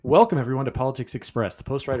Welcome, everyone, to Politics Express, the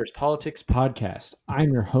Post Writers Politics podcast.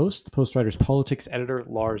 I'm your host, the Post Writers Politics editor,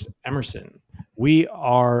 Lars Emerson. We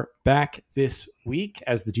are back this week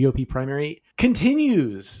as the GOP primary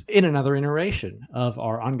continues in another iteration of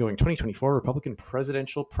our ongoing 2024 Republican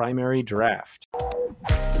presidential primary draft.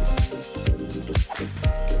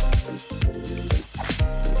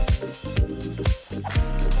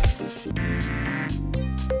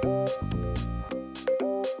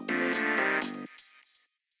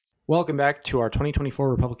 Welcome back to our 2024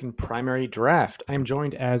 Republican primary draft. I am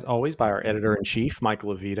joined, as always, by our editor-in-chief,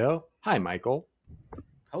 Michael Avito. Hi, Michael.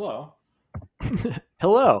 Hello.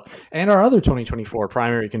 Hello. And our other 2024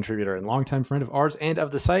 primary contributor and longtime friend of ours and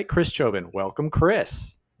of the site, Chris Chobin. Welcome,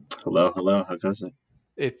 Chris. Hello. How goes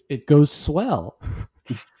it? It goes swell.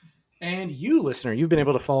 And you, listener, you've been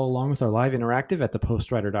able to follow along with our live interactive at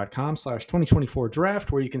thepostwriter.com/2024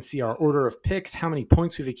 draft, where you can see our order of picks, how many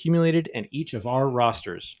points we've accumulated, and each of our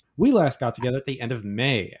rosters. We last got together at the end of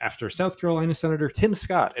May after South Carolina Senator Tim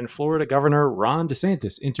Scott and Florida Governor Ron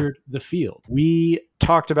DeSantis entered the field. We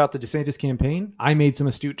talked about the DeSantis campaign. I made some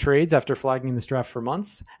astute trades after flagging this draft for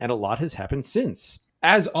months, and a lot has happened since.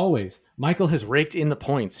 As always, Michael has raked in the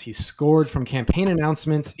points. He's scored from campaign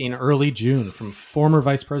announcements in early June from former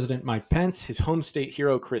Vice President Mike Pence, his home state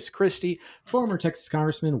hero Chris Christie, former Texas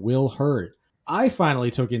Congressman Will Hurd. I finally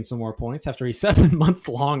took in some more points after a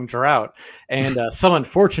 7-month-long drought and some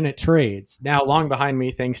unfortunate trades. Now long behind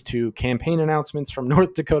me thanks to campaign announcements from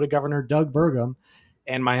North Dakota Governor Doug Burgum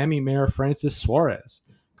and Miami Mayor Francis Suarez.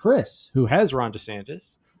 Chris, who has Ron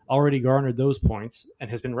DeSantis, already garnered those points and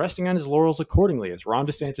has been resting on his laurels accordingly as Ron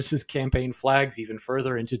DeSantis' campaign flags even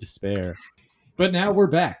further into despair. But now we're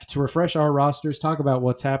back to refresh our rosters, talk about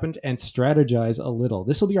what's happened, and strategize a little.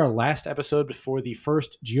 This will be our last episode before the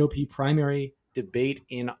first GOP primary debate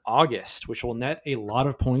in August, which will net a lot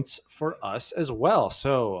of points for us as well.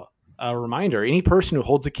 So a reminder, any person who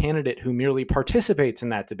holds a candidate who merely participates in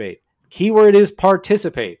that debate, keyword is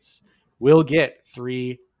participates, will get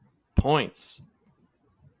 3 points.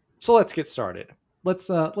 So let's get started. Let's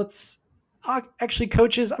actually,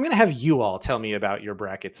 coaches, I'm going to have you all tell me about your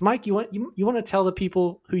brackets. Mike, you want to tell the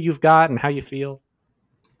people who you've got and how you feel?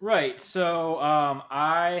 Right. So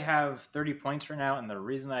I have 30 points right now, and the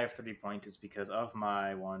reason I have 30 points is because of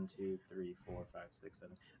my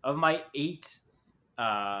 8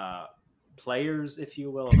 players, if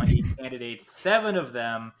you will, of my 8 candidates. 7 of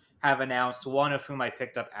them have announced, one of whom I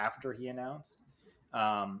picked up after he announced.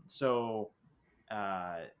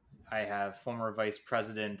 I have former Vice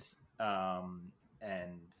President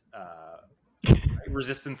and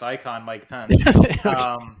resistance icon Mike Pence.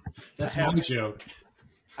 That's my joke.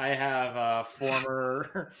 I have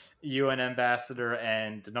former UN ambassador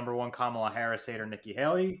and number 1 Kamala Harris hater Nikki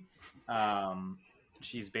Haley.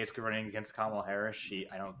 She's basically running against Kamala Harris. She's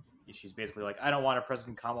basically like, I don't want a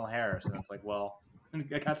President Kamala Harris, and it's like, well,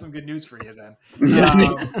 I got some good news for you then.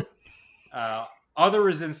 Other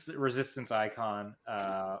resistance icon,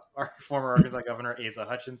 our former Arkansas Governor Asa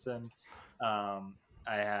Hutchinson. I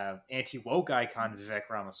have anti-woke icon Vivek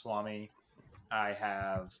Ramaswamy. I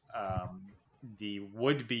have the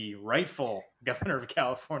would-be rightful Governor of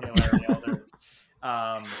California, Larry Elder.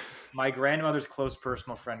 My grandmother's close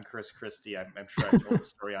personal friend Chris Christie. I'm sure I've told the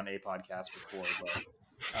story on a podcast before, but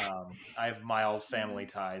I have mild family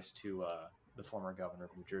ties to the former governor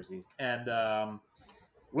of New Jersey. And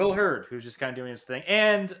Will Hurd, who's just kind of doing his thing.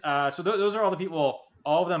 And so those are all the people,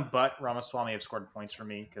 all of them but Ramaswamy have scored points for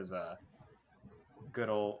me because good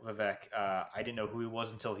old Vivek, I didn't know who he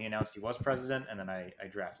was until he announced he was president, and then I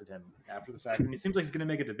drafted him after the fact. And it seems like he's going to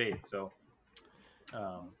make a debate, so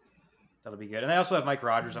that'll be good. And I also have Mike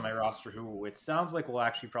Rogers on my roster, who it sounds like will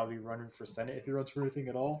actually probably be running for Senate if he runs for anything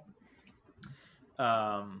at all.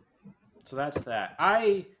 So that's that.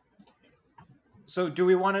 So do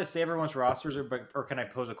we want to say everyone's rosters, or can I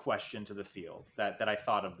pose a question to the field that I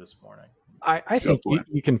thought of this morning? I think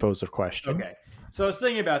you can pose a question. Okay. So I was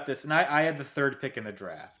thinking about this, and I had the 3rd pick in the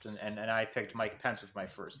draft, and I picked Mike Pence with my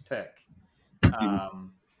first pick.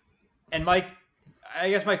 And Mike, I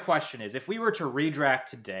guess my question is, if we were to redraft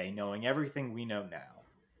today, knowing everything we know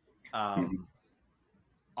now,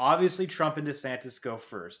 obviously Trump and DeSantis go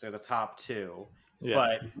first. They're the top 2. Yeah.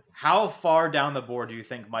 But how far down the board do you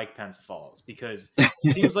think Mike Pence falls? Because it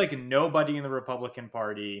seems like nobody in the Republican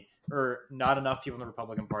Party, or not enough people in the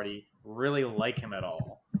Republican Party, really like him at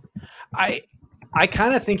all. I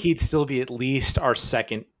kind of think he'd still be at least our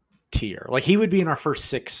second tier. Like, he would be in our first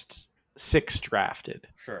six drafted.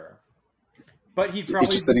 Sure. But he'd probably...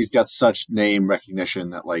 It's just that he's got such name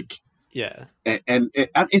recognition that, like... Yeah. And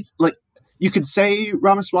it's, like, you could say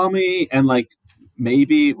Ramaswamy and, like,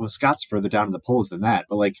 maybe, well, Scott's further down in the polls than that,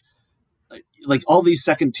 but like all these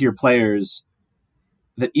second tier players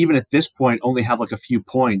that even at this point only have like a few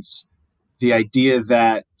points, the idea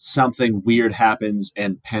that something weird happens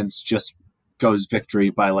and Pence just goes victory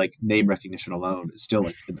by like name recognition alone is still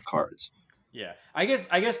like in the cards. Yeah, I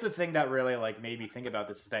guess the thing that really like made me think about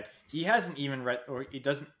this is that he hasn't even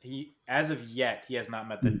as of yet he has not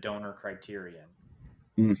met the donor criterion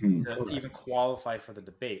to even qualify for the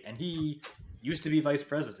debate, and he used to be vice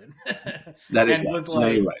president. That is and right. was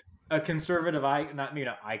like a conservative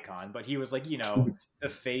not icon, but he was like the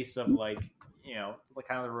face of like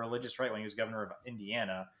kind of the religious right when he was governor of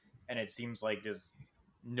Indiana, and it seems like just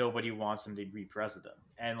nobody wants him to be president,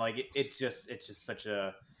 and like it's just such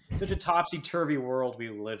a topsy-turvy world we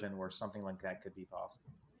live in where something like that could be possible.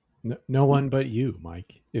 No one but you,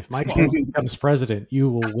 Mike. If Mike becomes president, you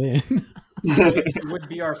will win. It would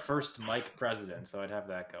be our first Mike president, so I'd have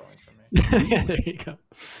that going for me. Yeah, there you go.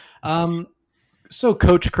 So,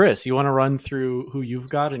 Coach Chris, you want to run through who you've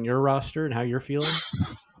got in your roster and how you're feeling?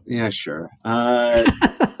 Yeah, sure.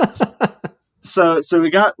 So we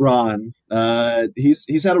got Ron.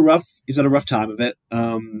 He's had a rough time of it.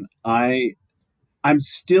 I'm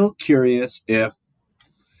still curious if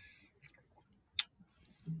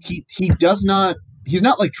he's not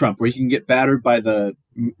like Trump, where he can get battered by the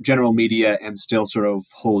general media and still sort of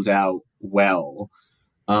hold out well.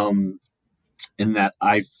 In that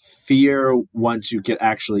I fear once you get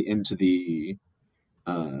actually into the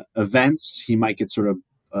events, he might get sort of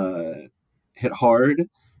hit hard.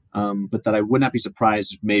 But that I would not be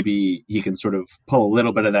surprised if maybe he can sort of pull a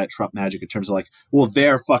little bit of that Trump magic in terms of like, well,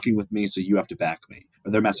 they're fucking with me, so you have to back me,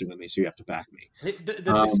 or they're messing with me, so you have to back me. I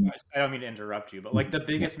don't mean to interrupt you, but like the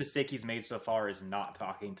biggest mistake he's made so far is not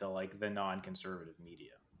talking to like the non-conservative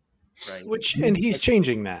media, right? And he's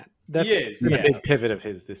changing that. That's been a big pivot of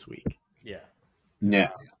his this week. Yeah.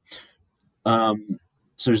 So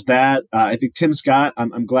there's that. I think Tim Scott.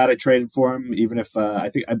 I'm glad I traded for him, even if I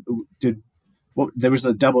think I did. Well, there was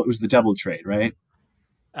a double. It was the double trade, right?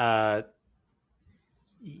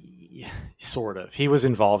 Sort of. He was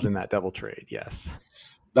involved in that double trade. Yes.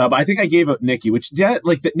 But I think I gave up Nikki, which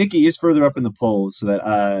like that Nikki is further up in the polls, so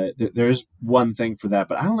that there's one thing for that.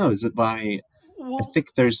 But I don't know. Is it by? I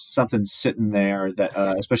think there's something sitting there that,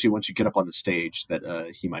 especially once you get up on the stage, that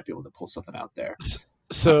he might be able to pull something out there.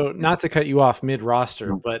 So, not to cut you off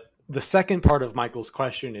mid-roster, but the second part of Michael's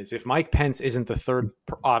question is, if Mike Pence isn't the third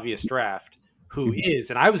obvious draft, who is?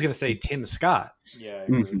 And I was going to say Tim Scott. Yeah, I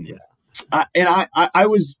agree. Mm-hmm. Yeah. I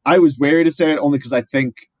was wary to say it only because I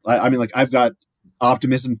think I mean like I've got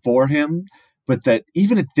optimism for him, but that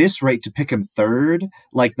even at this rate to pick him third,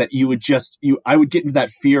 like that I would get into that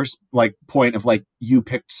fierce like point of like you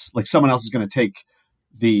picked like someone else is going to take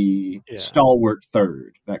the stalwart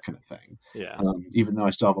third, that kind of thing. Yeah. Even though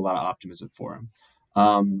I still have a lot of optimism for him.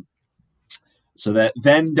 So that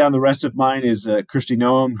then down the rest of mine is Kristi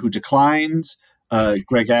Noem, who declined,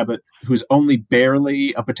 Greg Abbott, who's only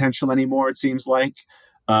barely a potential anymore, it seems like,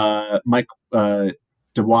 Mike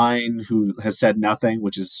DeWine, who has said nothing,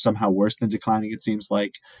 which is somehow worse than declining, it seems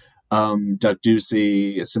like, Doug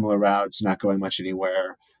Ducey, a similar route, not going much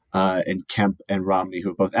anywhere, and Kemp and Romney, who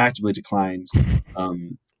have both actively declined,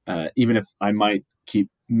 even if I might keep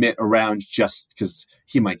Mitt around just because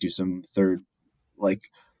he might do some third, like,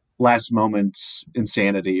 last moment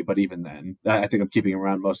insanity, but even then, I think I'm keeping him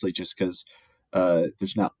around mostly just because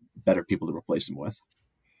there's not better people to replace him with.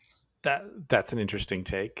 That's an interesting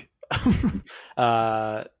take.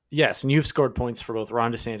 Yes, and you've scored points for both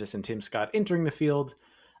Ron DeSantis and Tim Scott entering the field,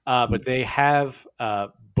 but they have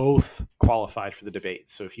both qualified for the debate.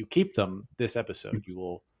 So if you keep them this episode, you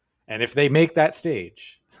will, and if they make that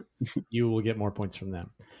stage, you will get more points from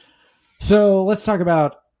them. So let's talk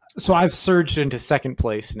about. So I've surged into second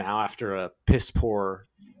place now after a piss poor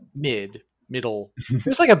middle. It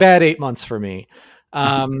was like a bad 8 months for me.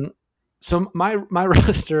 So my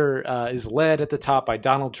roster is led at the top by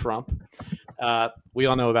Donald Trump. We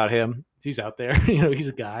all know about him. He's out there. He's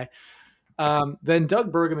a guy. Then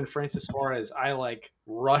Doug Burgum and Francis Suarez, I like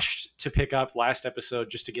rushed to pick up last episode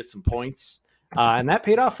just to get some points. And that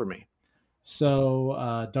paid off for me.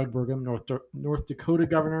 So Doug Burgum, North Dakota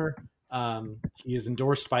governor. He is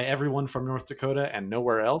endorsed by everyone from North Dakota and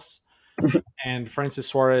nowhere else. And Francis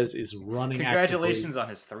Suarez is running. Congratulations on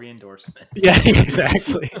his 3 endorsements. Yeah,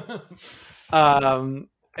 exactly.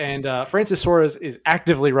 And Francis Suarez is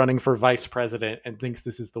actively running for vice president and thinks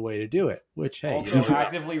this is the way to do it. Which, hey, also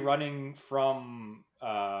actively running from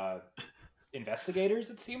investigators.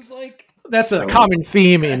 It seems like that's a common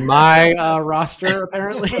theme in my roster,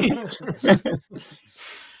 apparently.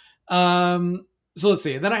 So let's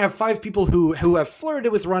see. And then I have 5 people who have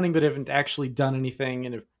flirted with running but haven't actually done anything,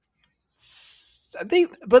 and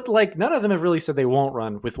but like none of them have really said they won't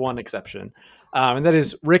run, with one exception, and that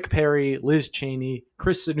is Rick Perry, Liz Cheney,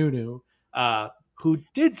 Chris Sununu, who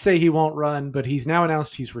did say he won't run, but he's now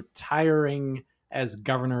announced he's retiring as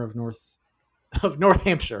governor of North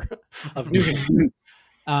Hampshire, of New Hampshire.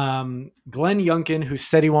 Glenn Youngkin, who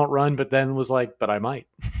said he won't run, but then was like, "But I might."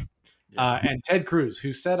 And Ted Cruz,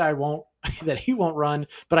 who said that he won't run,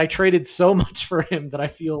 but I traded so much for him that I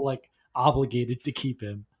feel like obligated to keep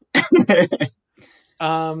him.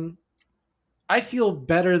 I feel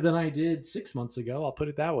better than I did 6 months ago. I'll put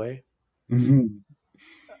it that way. I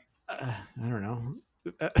don't know.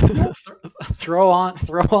 Throw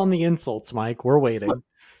on the insults, Mike. We're waiting.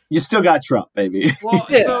 You still got Trump, baby. Well,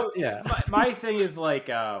 Yeah, so yeah. my thing is like,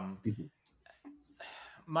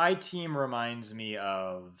 my team reminds me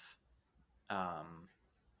of,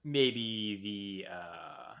 maybe the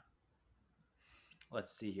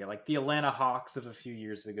let's see here, like the Atlanta Hawks of a few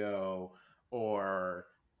years ago, or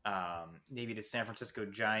maybe the San Francisco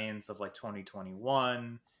Giants of like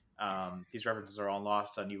 2021. These references are all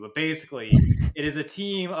lost on you, but basically, it is a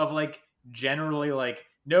team of like generally like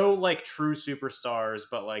no like true superstars,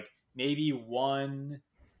 but like maybe one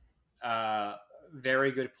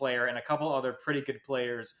very good player and a couple other pretty good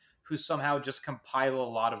players who somehow just compile a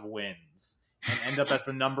lot of wins and end up as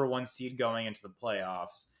the number 1 seed going into the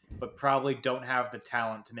playoffs, but probably don't have the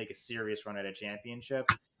talent to make a serious run at a championship.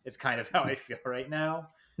 It's kind of how I feel right now.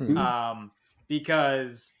 Mm-hmm.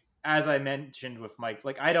 Because as I mentioned with Mike,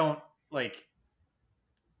 like I don't like,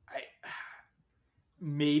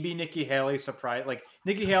 maybe Nikki Haley surprised, like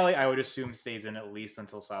Nikki Haley, I would assume stays in at least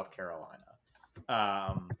until South Carolina.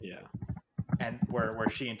 Yeah. And where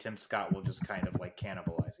she and Tim Scott will just kind of like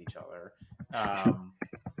cannibalize each other.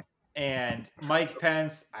 And Mike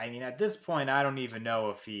Pence, I mean, at this point, I don't even know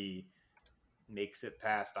if he makes it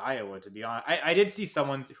past Iowa, to be honest. I did see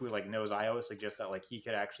someone who like knows Iowa suggest that like he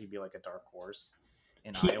could actually be like a dark horse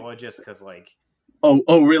in Iowa, just because like,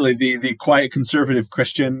 oh, really? The quiet conservative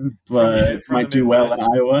Christian from might the do well in Midwest.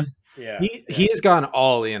 Iowa. Yeah, He has gone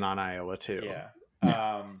all in on Iowa too. Yeah.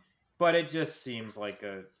 But it just seems like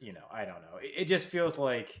I don't know. It just feels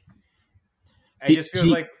like,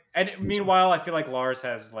 and meanwhile, I feel like Lars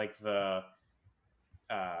has like the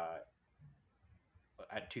at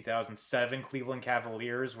 2007 Cleveland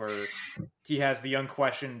Cavaliers, where he has the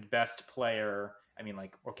unquestioned best player. I mean,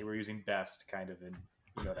 like, okay, we're using best kind of in,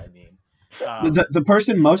 you know what I mean? The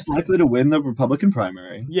person most likely to win the Republican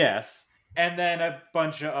primary. Yes. And then a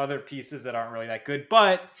bunch of other pieces that aren't really that good.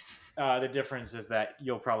 But the difference is that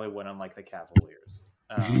you'll probably win unlike the Cavaliers.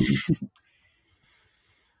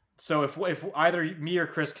 So if either me or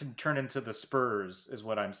Chris can turn into the Spurs, is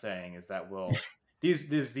what I'm saying, is that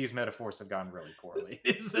these metaphors have gone really poorly.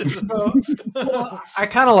 Well, I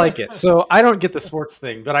kind of like it. So I don't get the sports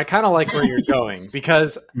thing, but I kind of like where you're going,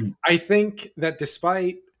 because I think that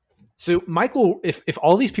so Michael, if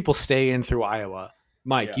all these people stay in through Iowa,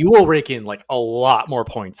 Mike, you will rake in like a lot more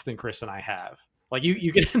points than Chris and I have. Like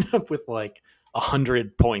you could end up with like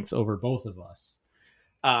 100 points over both of us.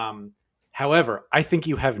 However, I think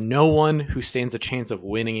you have no one who stands a chance of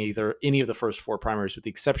winning either any of the first 4 primaries, with the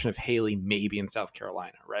exception of Haley, maybe in South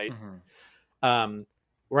Carolina, right? Mm-hmm.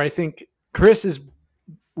 Where I think Chris's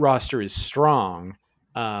roster is strong,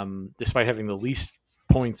 despite having the least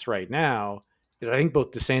points right now, is I think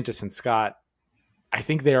both DeSantis and Scott, I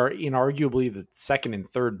think they are inarguably the second and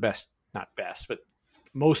third best, not best, but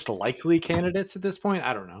most likely candidates at this point.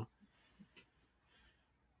 I don't know.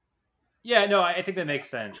 Yeah, no, I think that makes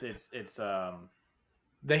sense. It's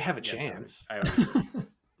they have a chance. I agree.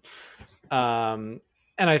 And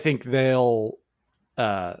I think they'll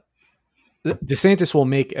DeSantis will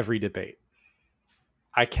make every debate.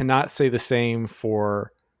 I cannot say the same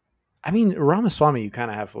for, I mean, Ramaswamy, you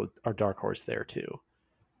kind of have our dark horse there too.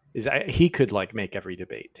 He could like make every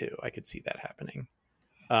debate too. I could see that happening.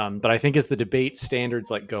 But I think as the debate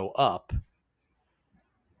standards like go up,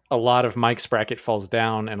 a lot of Mike's bracket falls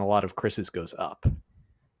down and a lot of Chris's goes up.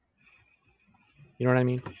 You know what I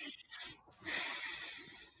mean?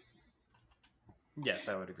 Yes,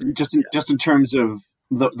 I would agree. Just in terms of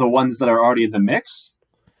the ones that are already in the mix?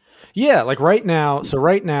 Yeah, like right now. So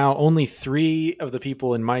right now, only 3 of the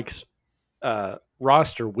people in Mike's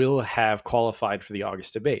roster will have qualified for the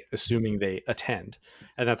August debate, assuming they attend.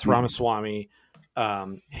 And that's Ramaswamy,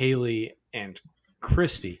 Haley, and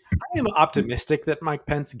Christie. I am optimistic that Mike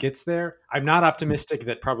Pence gets there. I'm not optimistic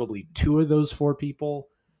that probably 2 of those 4 people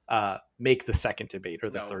make the second debate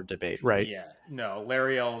or the third debate, right? Yeah, no,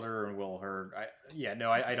 Larry Elder and Will Hurd.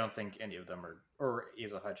 I don't think any of them are, or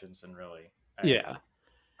Asa Hutchinson really. Yeah.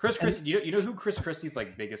 Chris Christie. You know who Chris Christie's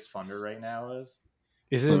like biggest funder right now is?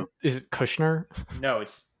 Is it Kushner? No,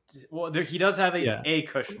 he does have Yeah. a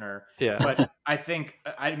Kushner, Yeah. but I think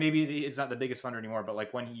maybe it's not the biggest funder anymore. But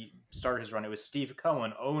like when he started his run, it was Steve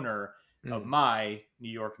Cohen, owner of my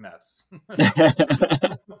New York Mets.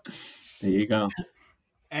 There you go.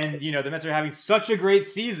 And the Mets are having such a great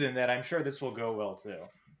season that I'm sure this will go well too.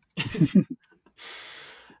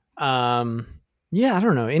 Yeah, I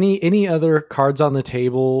don't know. Any other cards on the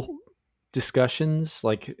table discussions?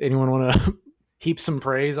 Like anyone want to heap some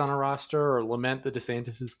praise on a roster or lament the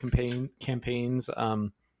DeSantis' campaigns? I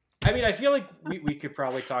mean, I feel like we could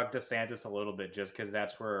probably talk DeSantis a little bit just because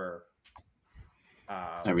that's where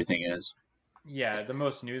everything is. Yeah, the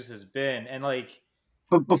most news has been, and like.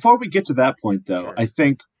 But before we get to that point, though, Sure. I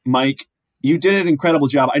think, Mike, you did an incredible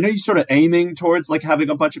job. I know you're sort of aiming towards like having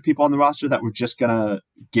a bunch of people on the roster that were just gonna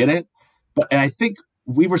get it, but I think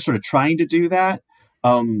we were sort of trying to do that.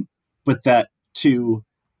 But that to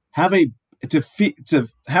have to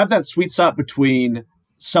have that sweet spot between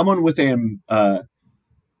someone with enough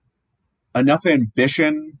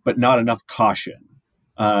ambition but not enough caution.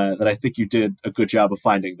 That I think you did a good job of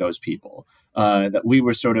finding those people. That we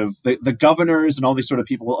were sort of the governors and all these sort of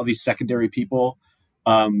people, all these secondary people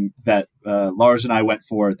that Lars and I went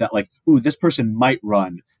for. That like, ooh, this person might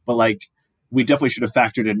run, but like we definitely should have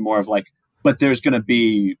factored in more of like, but there's going to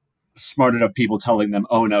be smart enough people telling them,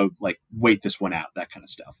 oh no, like wait this one out, that kind of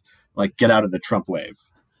stuff. Like get out of the Trump wave.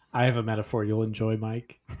 I have a metaphor you'll enjoy,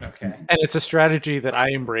 Mike. Okay. And it's a strategy that I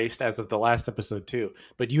embraced as of the last episode too.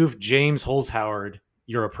 But you've James Holzhauer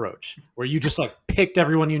your approach, where you just like picked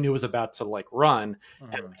everyone you knew was about to like run,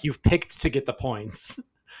 and you've picked to get the points.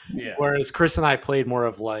 Yeah. Whereas Chris and I played more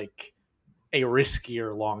of like a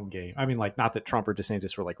riskier long game. I mean, like not that Trump or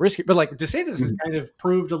DeSantis were like risky, but like DeSantis has kind of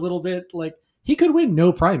proved a little bit like he could win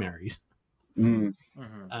no primaries. Mm.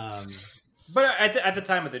 But at the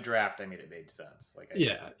time of the draft, I mean, it made sense. Like,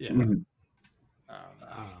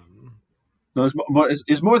 No,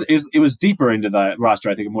 it was deeper into the roster.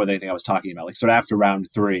 I think more than anything I was talking about. Like sort of after round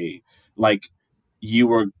 3, like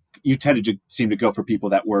you tended to seem to go for people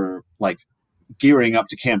that were like gearing up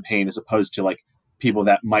to campaign as opposed to like people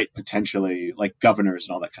that might potentially like governors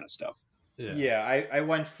and all that kind of stuff. Yeah, I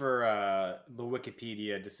went for the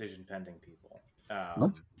Wikipedia decision pending people.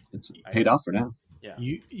 Look, it's paid off for now. Yeah.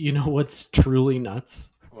 You know what's truly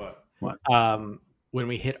nuts? What? When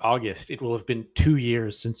we hit August, it will have been 2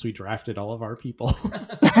 years since we drafted all of our people.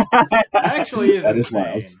 That actually is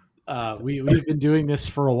insane. We've been doing this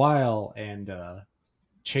for a while and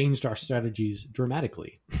changed our strategies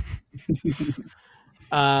dramatically.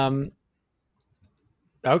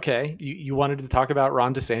 Okay, you wanted to talk about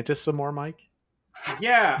Ron DeSantis some more, Mike?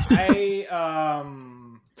 Yeah, it's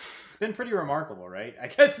been pretty remarkable, right? I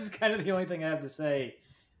guess is kind of the only thing I have to say.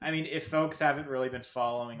 I mean, if folks haven't really been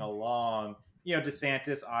following along,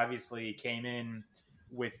 DeSantis obviously came in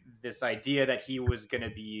with this idea that he was going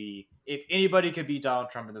to be, if anybody could beat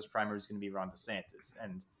Donald Trump in this primary, it was going to be Ron DeSantis.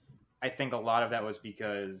 And I think a lot of that was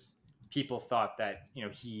because people thought that,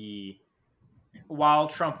 while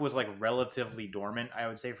Trump was like relatively dormant, I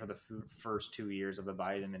would say for the first 2 years of the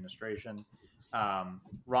Biden administration,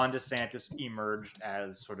 Ron DeSantis emerged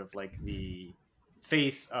as sort of like the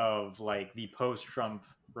face of like the post-Trump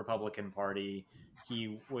Republican Party.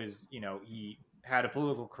 He was, he had a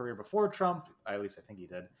political career before Trump, at least I think he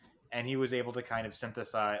did, and he was able to kind of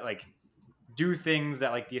synthesize, like, do things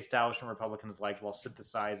that like the establishment Republicans liked while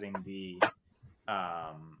synthesizing the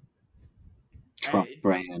Trump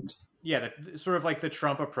brand. Yeah, sort of like the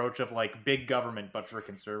Trump approach of like big government, but for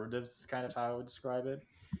conservatives is kind of how I would describe it.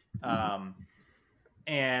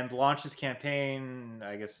 And launched his campaign,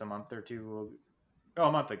 I guess a month ago,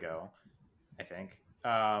 I think.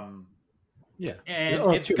 Yeah.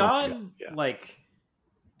 And it's gone like,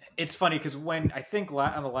 it's funny because when I think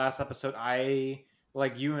on the last episode,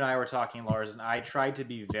 you and I were talking, Lars, and I tried to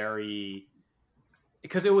be very,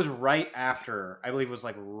 because it was right after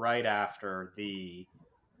the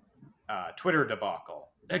Twitter debacle.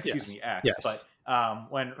 Excuse me, X. Yes. But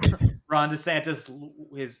when Ron DeSantis,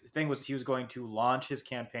 his thing was he was going to launch his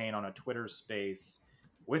campaign on a Twitter space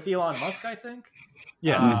with Elon Musk, I think.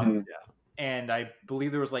 Yeah. And I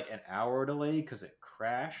believe there was like an hour delay because it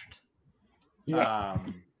crashed. Yeah.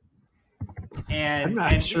 And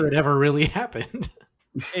I'm not sure it ever really happened.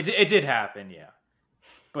 It did happen, yeah.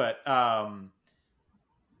 But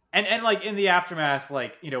and like in the aftermath,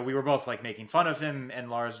 like, we were both like making fun of him, and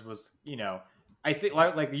Lars was, I think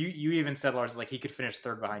like you even said, Lars, like he could finish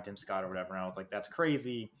third behind Tim Scott or whatever, and I was like, that's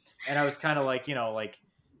crazy. And I was kind of like,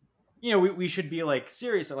 we should be like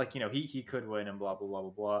serious that like, he could win and blah blah blah blah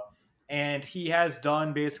blah. and he has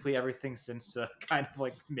done basically everything since to kind of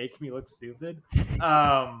like make me look stupid.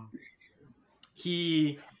 Um,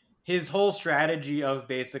 his whole strategy of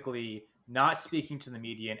basically not speaking to the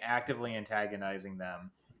media and actively antagonizing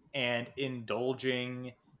them and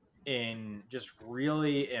indulging in just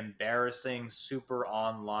really embarrassing super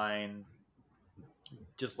online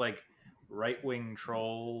just like right-wing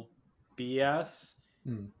troll BS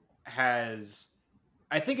Hmm. has,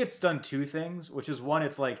 I think it's done two things, which is one,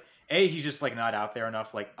 it's like a, he's just like not out there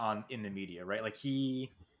enough like on in the media, right? Like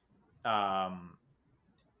he um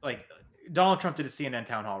like Donald Trump did a CNN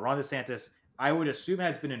town hall. Ron DeSantis, I would assume,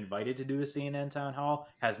 has been invited to do a CNN town hall,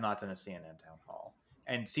 has not done a CNN town hall,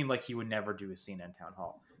 and seemed like he would never do a CNN town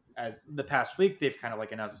hall. As the past week, they've kind of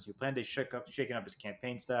like announced this new plan. They shaken up his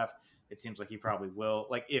campaign staff. It seems like he probably will.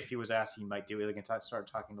 Like if he was asked, he might do it. They can start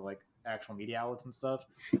talking to like actual media outlets and stuff.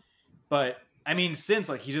 But I mean, since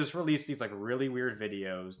like he just released these like really weird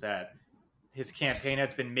videos that his campaign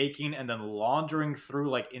has been making and then laundering through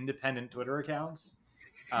like independent Twitter accounts.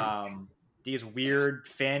 These weird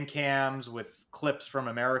fan cams with clips from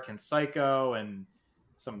American Psycho and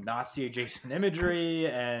some Nazi adjacent imagery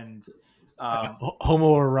and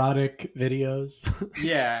Homoerotic videos.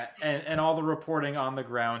 yeah, and all the reporting on the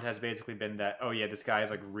ground has basically been that, oh yeah, this guy is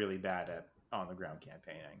like really bad at on the ground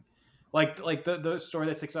campaigning. Like the story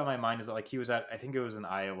that sticks out in my mind is that like he was at, I think it was in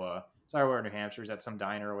Iowa, or New Hampshire, he's at some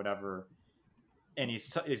diner or whatever, and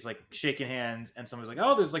he's like shaking hands, and someone's like,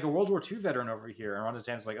 "Oh, there's like a World War II veteran over here," and Ron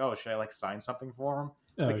DeSantis like, "Oh, should I like sign something for him?"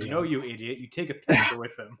 It's like, yeah. "No, you idiot! You take a picture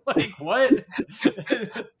with him." Like what?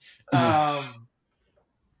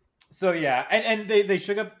 So yeah, and they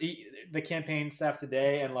shook up the campaign staff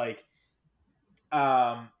today, and like,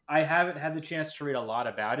 I haven't had the chance to read a lot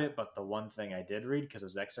about it, but the one thing I did read because it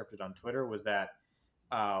was excerpted on Twitter was that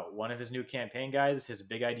one of his new campaign guys, his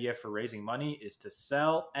big idea for raising money is to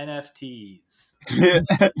sell NFTs.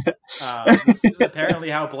 Which is apparently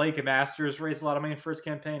how Blake Masters raised a lot of money for his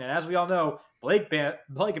campaign. And as we all know, Blake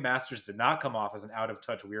Masters did not come off as an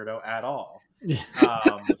out-of-touch weirdo at all.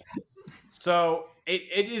 So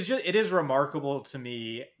it is remarkable to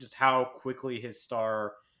me just how quickly his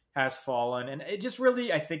star has fallen, and it just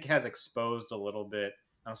really, I think, has exposed a little bit.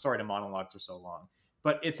 I'm sorry to monologue for so long,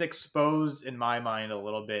 but it's exposed in my mind a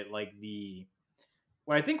little bit like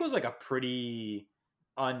what I think was like a pretty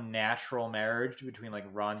unnatural marriage between like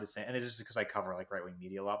Ron DeSantis, and it's just because I cover like right wing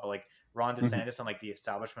media a lot, but like Ron DeSantis and like the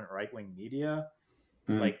establishment right wing media,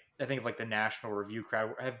 like I think of like the National Review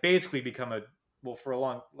crowd have basically become for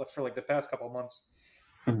like the past couple of months,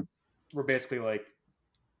 we're basically like,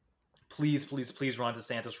 please Ron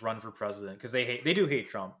DeSantis run for president, because they do hate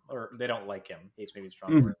Trump, or they don't like him. Hates maybe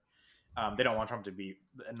strong word. They don't want Trump to be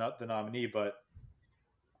the nominee, but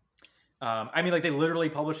I mean, like they literally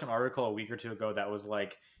published an article a week or two ago that was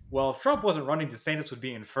like, well, if Trump wasn't running, DeSantis would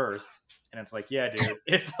be in first. And it's like, yeah, dude,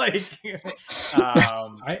 if like,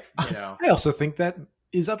 I also think that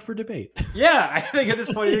is up for debate. Yeah, I think at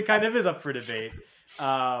this point it kind of is up for debate.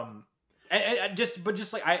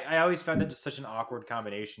 Just like I always found that just such an awkward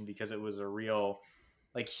combination, because it was a real,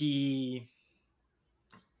 like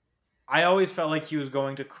I always felt like he was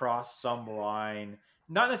going to cross some line.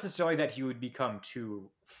 Not necessarily that he would become too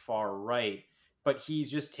far right, but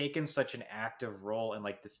he's just taken such an active role in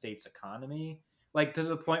like the state's economy, like to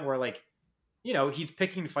the point where like, you know, he's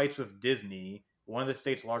picking fights with Disney, one of the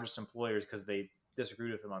state's largest employers, because they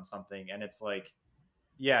disagreed with him on something. And it's like,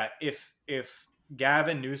 yeah, if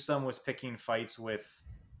Gavin Newsom was picking fights with,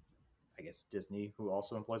 I guess, Disney, who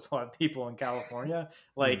also employs a lot of people in California,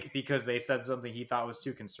 like because they said something he thought was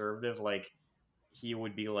too conservative, like he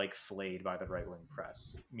would be like flayed by the right-wing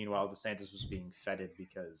press. Meanwhile, DeSantis was being feted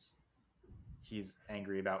because he's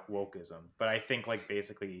angry about wokeism. But I think like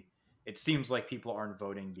basically it seems like people aren't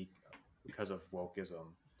voting because of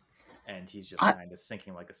wokeism, and he's just kind of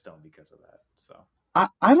sinking like a stone because of that. So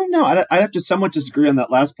I don't know. I'd have to somewhat disagree on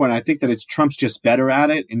that last point. I think that it's Trump's just better at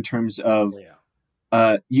it in terms of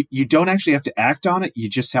you don't actually have to act on it. You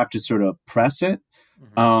just have to sort of press it.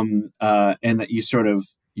 And that you sort of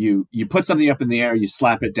you put something up in the air, you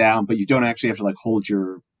slap it down, but you don't actually have to like hold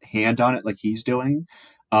your hand on it like he's doing,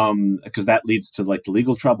 because that leads to like the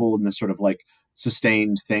legal trouble and this sort of like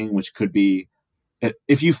sustained thing, which could be,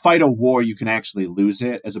 if you fight a war, you can actually lose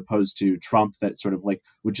it, as opposed to Trump that sort of like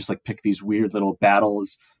would just like pick these weird little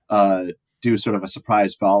battles, do sort of a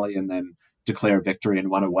surprise volley and then declare victory and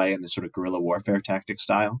run away in this sort of guerrilla warfare tactic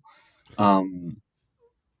style. Well,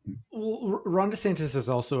 Ron DeSantis has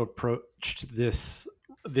also approached this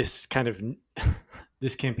kind of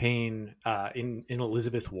this campaign in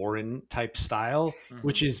Elizabeth Warren type style,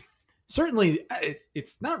 which is certainly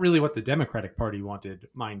it's not really what the Democratic Party wanted,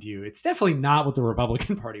 mind you. It's definitely not what the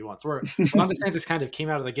Republican Party wants. Where Ron DeSantis kind of came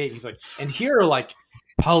out of the gate. He's like, and here are like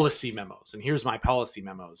policy memos, and here's my policy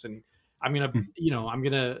memos, and I'm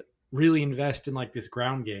gonna really invest in like this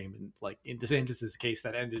ground game, and like in DeSantis's case,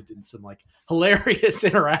 that ended in some like hilarious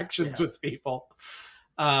interactions with people.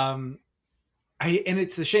 And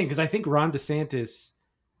it's a shame because I think Ron DeSantis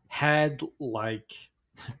had like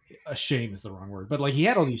a shame is the wrong word, but like he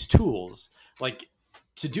had all these tools like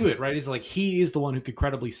to do it, right? He's like he is the one who could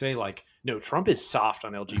credibly say like, no, Trump is soft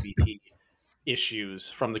on LGBT issues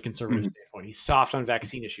from the conservative standpoint. He's soft on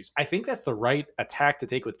vaccine issues. I think that's the right attack to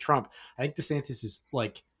take with Trump. I think DeSantis is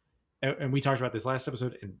like, and we talked about this last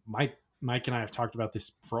episode, and Mike and I have talked about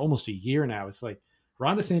this for almost a year now. It's like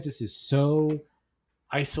Ron DeSantis is so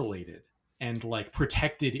isolated and like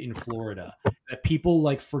protected in Florida that people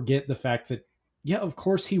like forget the fact that, yeah, of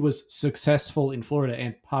course he was successful in Florida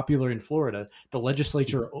and popular in Florida. The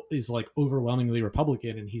legislature is like overwhelmingly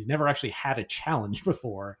Republican, and he's never actually had a challenge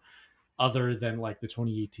before other than like the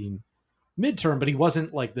 2018 midterm, but he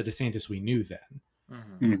wasn't like the DeSantis we knew then.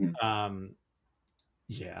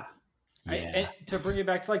 Yeah. And to bring it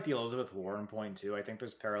back to like the Elizabeth Warren point too, I think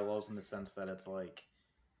there's parallels in the sense that it's like,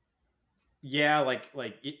 yeah, like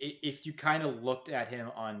if you kind of looked at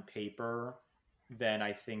him on paper, then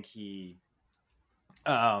I think he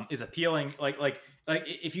is appealing. Like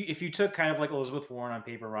if you took kind of like Elizabeth Warren on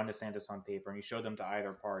paper, Ron DeSantis on paper, and you showed them to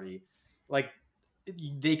either party, like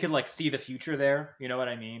they could like see the future there. You know what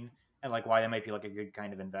I mean? And like why that might be like a good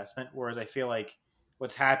kind of investment. Whereas I feel like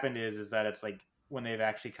what's happened is that it's like when they've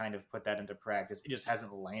actually kind of put that into practice, it just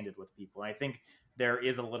hasn't landed with people. And I think there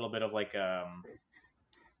is a little bit of like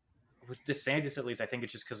with DeSantis, at least, I think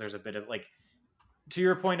it's just because there's a bit of like, to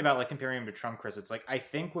your point about like comparing him to Trump, Chris, it's like, I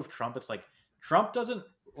think with Trump, it's like, Trump doesn't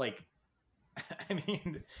like, I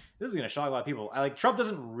mean, this is going to shock a lot of people. Trump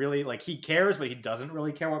doesn't really like, he cares, but he doesn't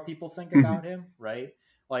really care what people think about him. Right.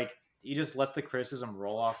 Like he just lets the criticism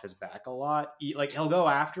roll off his back a lot. He'll go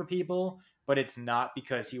after people, but it's not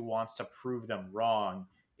because he wants to prove them wrong.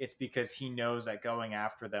 It's because he knows that going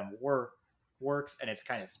after them works, and it's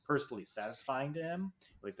kind of personally satisfying to him.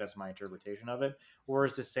 At least that's my interpretation of it.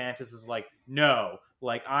 Whereas DeSantis is like, no,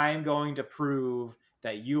 like I'm going to prove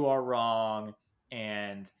that you are wrong,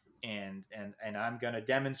 and I'm going to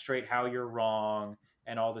demonstrate how you're wrong,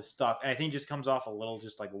 and all this stuff. And I think it just comes off a little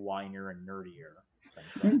just like whiner and nerdier.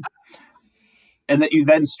 And that you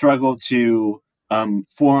then struggle to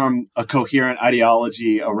form a coherent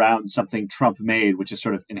ideology around something Trump made, which is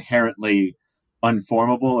sort of inherently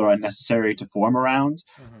unformable or unnecessary to form around.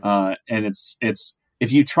 And it's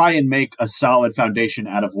if you try and make a solid foundation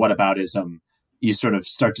out of whataboutism, you sort of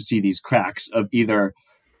start to see these cracks of either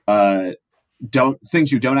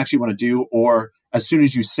things you don't actually want to do, or as soon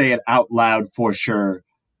as you say it out loud for sure,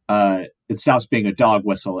 it stops being a dog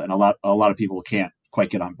whistle, and a lot of people can't quite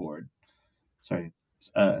get on board. Sorry,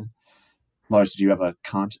 Lars, did you have a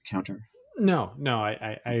counter? No,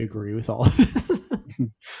 I agree with all of this.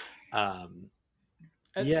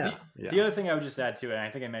 The other thing I would just add to it, and I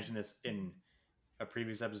think I mentioned this in a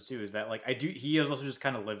previous episode too, is that like he is also just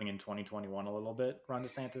kind of living in 2021 a little bit, Ron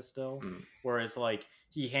DeSantis still, whereas like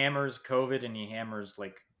he hammers COVID and he hammers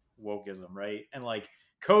like wokeism, right? And like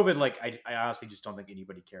COVID, like I honestly just don't think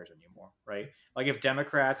anybody cares anymore, right? Like if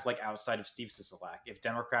Democrats, like outside of Steve Sisolak, if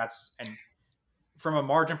Democrats, and from a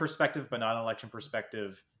margin perspective but not an election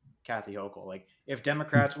perspective, Kathy Hochul, like if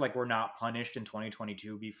Democrats like were not punished in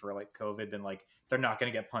 2022 for like COVID, then like they're not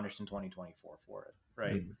going to get punished in 2024 for it,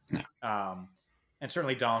 right? And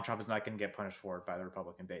certainly Donald Trump is not going to get punished for it by the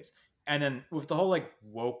Republican base. And then with the whole like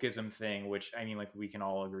wokeism thing, which I mean, like we can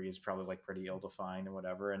all agree is probably like pretty ill-defined and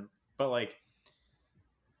whatever, but like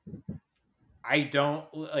I don't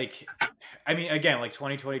like. I mean, again, like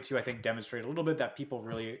 2022, I think demonstrated a little bit that people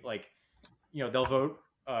really like. You know, they'll vote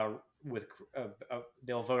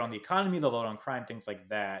they'll vote on the economy, they'll vote on crime, things like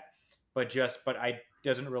that. But I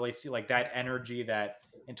doesn't really see like that energy that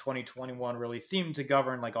in 2021 really seemed to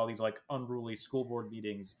govern like all these like unruly school board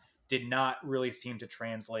meetings did not really seem to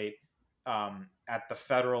translate at the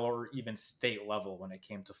federal or even state level when it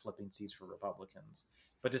came to flipping seats for Republicans.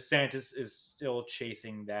 But DeSantis is still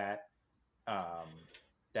chasing that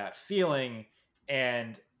that feeling,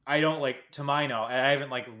 and I don't like, to my knowledge, I haven't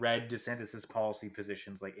like read DeSantis's policy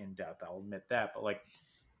positions like in depth. I'll admit that, but like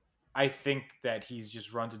I think that he's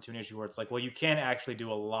just runs into an issue where it's like, well, you can't actually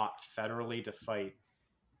do a lot federally to fight.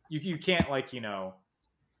 You can't like, you know,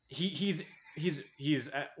 he's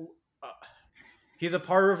a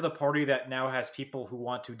part of the party that now has people who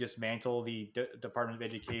want to dismantle the Department of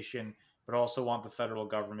Education, but also want the federal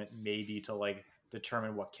government maybe to like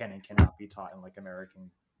determine what can and cannot be taught in like American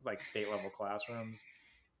like state level classrooms.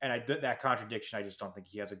 And that contradiction, I just don't think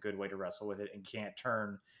he has a good way to wrestle with it, and can't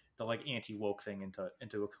turn the like anti-woke thing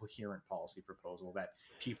into a coherent policy proposal that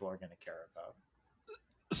people are going to care about.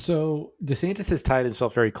 So DeSantis has tied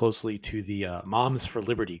himself very closely to the Moms for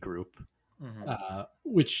Liberty group,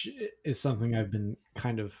 which is something I've been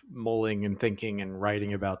kind of mulling and thinking and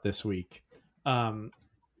writing about this week.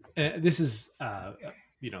 This is,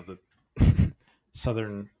 the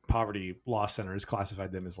Southern Poverty Law Center has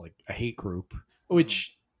classified them as like a hate group,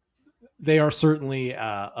 which they are certainly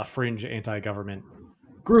a fringe anti-government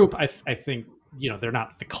group. I think they're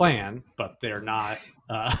not the Klan, but they're not.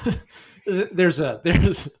 There's a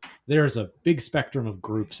big spectrum of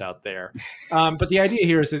groups out there, but the idea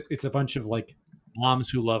here is it's a bunch of like moms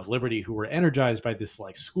who love liberty who were energized by this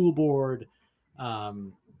like school board.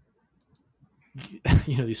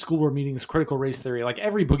 These school board meetings, critical race theory, like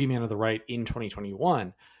every boogeyman of the right in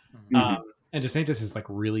 2021. And DeSantis has like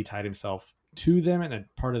really tied himself to them, and a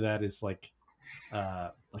part of that is like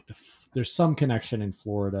there's some connection in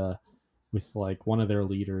Florida with like one of their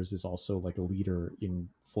leaders is also like a leader in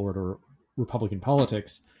Florida Republican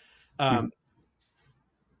politics. But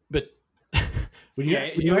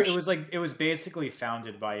it was basically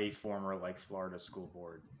founded by a former like Florida school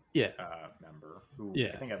board member who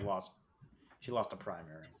I think she lost a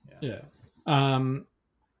primary.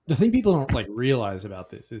 The thing people don't like realize about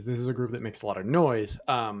this is a group that makes a lot of noise.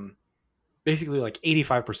 Basically like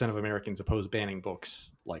 85% of Americans oppose banning books,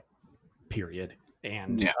 like period.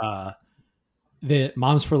 And the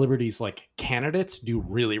Moms for Liberty's like candidates do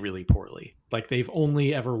really, really poorly. Like they've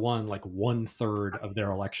only ever won like 1/3 of their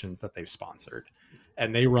elections that they've sponsored.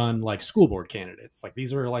 And they run like school board candidates. Like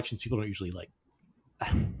these are elections people don't usually like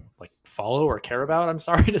follow or care about, I'm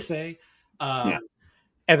sorry to say. And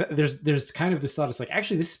there's kind of this thought, it's like,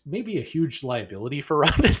 actually, this may be a huge liability for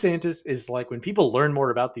Ron DeSantis, is like when people learn more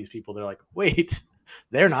about these people, they're like, wait,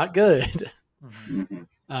 they're not good.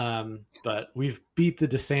 But we've beat the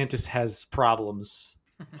DeSantis has problems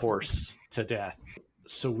horse to death.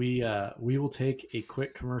 So we will take a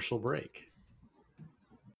quick commercial break.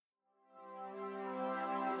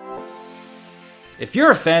 If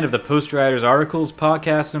you're a fan of the Post Riders articles,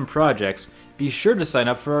 podcasts, and projects, be sure to sign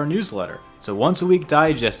up for our newsletter. It's a once-a-week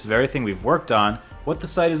digest of everything we've worked on, what the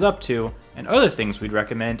site is up to, and other things we'd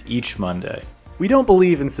recommend each Monday. We don't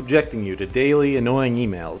believe in subjecting you to daily, annoying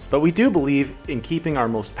emails, but we do believe in keeping our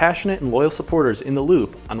most passionate and loyal supporters in the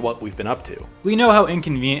loop on what we've been up to. We know how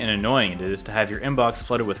inconvenient and annoying it is to have your inbox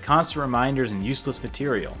flooded with constant reminders and useless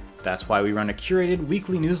material. That's why we run a curated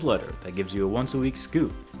weekly newsletter that gives you a once-a-week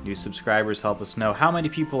scoop. New subscribers help us know how many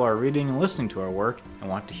people are reading and listening to our work and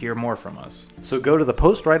want to hear more from us. So go to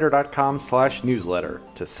thepostwriter.com/newsletter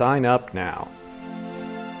to sign up now.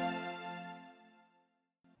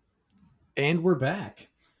 And we're back.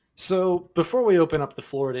 So before we open up the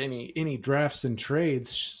floor to any drafts and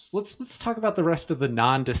trades, let's talk about the rest of the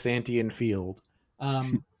non-DeSantian field.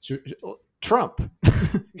 Trump,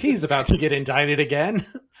 he's about to get indicted again.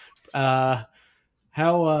 How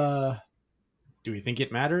do we think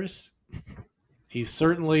it matters? He's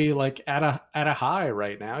certainly like at a high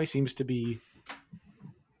right now. He seems to be.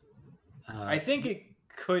 I think it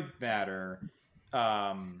could matter.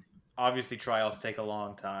 Obviously, trials take a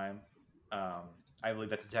long time. I believe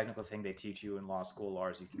that's a technical thing they teach you in law school.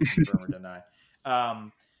 Lars, you can confirm or deny.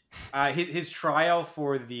 His trial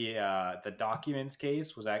for the documents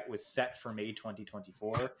case was set for May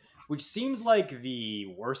 2024, which seems like the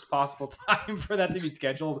worst possible time for that to be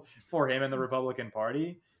scheduled for him and the Republican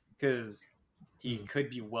Party, because he could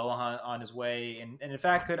be well on his way, and in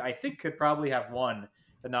fact could probably have won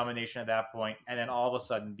the nomination at that point, and then all of a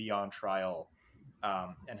sudden be on trial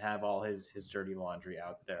and have all his dirty laundry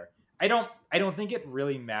out there. I don't think it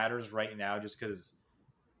really matters right now, just because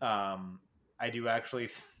I do actually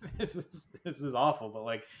this is awful, but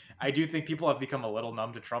like I do think people have become a little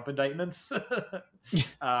numb to Trump indictments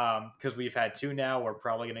because we've had 2 now. We're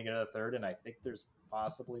probably going to get a 3rd, and I think there's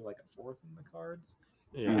possibly like a 4th in the cards.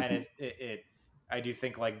 Yeah, and it I do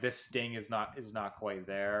think like this sting is not quite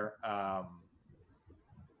there.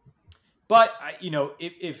 But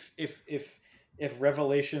if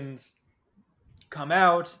revelations come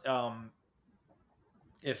out,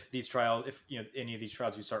 if these trials, any of these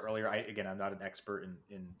trials you start earlier, I'm not an expert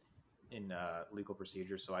in legal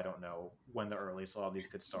procedures, so I don't know when the earliest a lot of these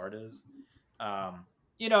could start is.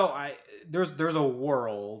 There's a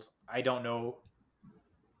world, I don't know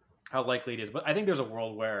how likely it is, but I think there's a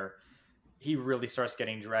world where he really starts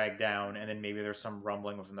getting dragged down, and then maybe there's some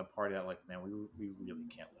rumbling within the party that, like, man, we really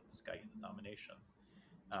can't let this guy get the nomination.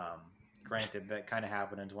 Granted, that kind of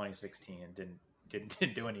happened in 2016 and didn't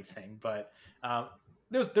didn't do anything. But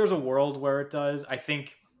there's a world where it does. I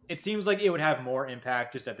think it seems like it would have more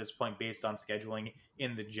impact just at this point based on scheduling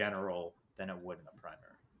in the general than it would in the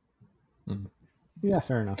primary. Yeah,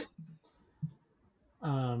 fair enough.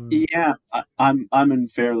 Yeah, I'm in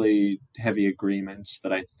fairly heavy agreements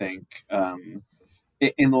that I think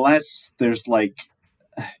unless there's like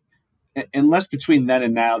unless between then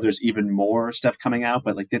and now there's even more stuff coming out,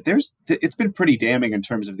 but like that it's been pretty damning in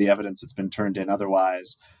terms of the evidence that's been turned in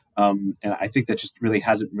otherwise. And I think that just really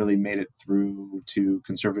hasn't really made it through to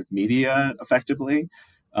conservative media effectively.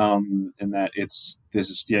 And that this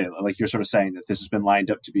is, yeah, like you're sort of saying, that this has been lined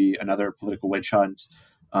up to be another political witch hunt.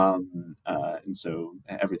 And so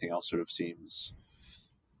everything else sort of seems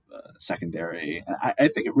secondary. And I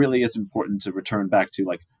think it really is important to return back to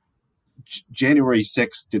like January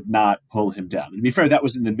 6th did not pull him down. And to be fair, that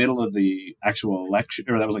was in the middle of the actual election,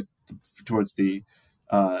 or that was like towards the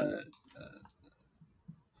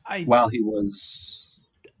while he was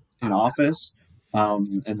in office,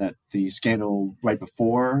 and that the scandal right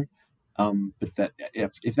before. But that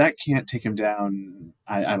if that can't take him down,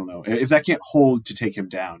 I don't know. If that can't hold to take him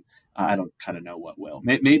down, I don't kind of know what will.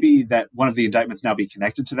 Maybe that one of the indictments now be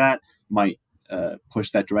connected to that might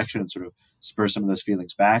push that direction and sort of spur some of those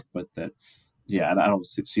feelings back. But that, yeah, I don't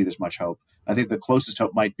see there's much hope. I think the closest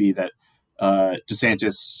hope might be that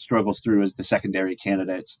DeSantis struggles through as the secondary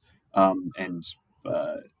candidate, and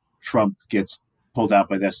Trump gets pulled out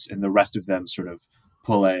by this, and the rest of them sort of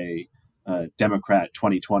pull a Democrat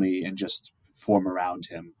 2020 and just form around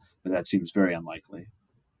him. But that seems very unlikely.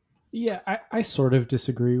 Yeah, I sort of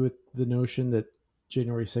disagree with the notion that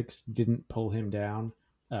January 6th didn't pull him down.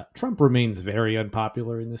 Trump remains very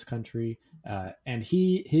unpopular in this country, and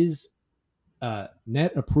his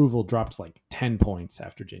net approval dropped like 10 points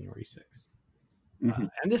after January 6th.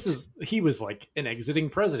 And he was like an exiting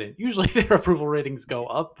president. Usually their approval ratings go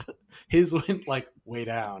up. His went like way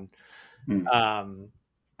down.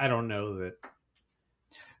 I don't know that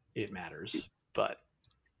it matters, but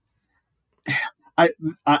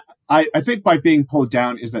I think by being pulled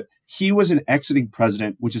down is that he was an exiting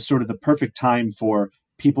president, which is sort of the perfect time for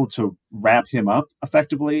people to wrap him up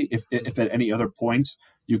effectively. If at any other point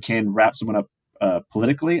you can wrap someone up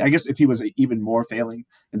politically, I guess if he was even more failing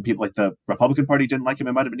and people like the Republican Party didn't like him,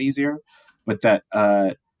 it might have been easier. But that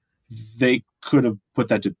they could have put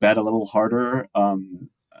that to bed a little harder,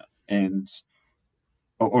 and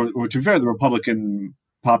or to be fair, the Republican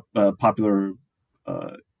popular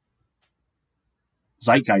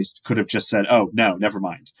zeitgeist could have just said, "Oh no, never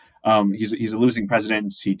mind. He's a losing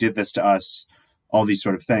president. He did this to us." All these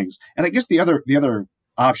sort of things. And I guess the other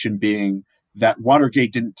option being that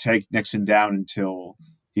Watergate didn't take Nixon down until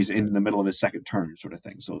he's in the middle of his second term, sort of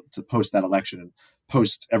thing. So to post that election and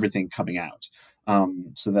post everything coming out,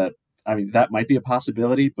 so that, I mean, that might be a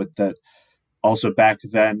possibility, but that also back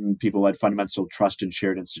then people had fundamental trust in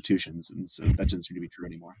shared institutions, and so that doesn't seem to be true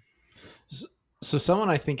anymore. So someone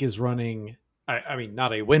I think is running, I mean,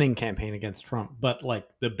 not a winning campaign against Trump, but like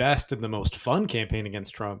the best and the most fun campaign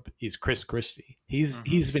against Trump is Chris Christie.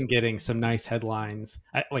 He's been getting some nice headlines.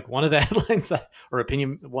 Like one of the headlines or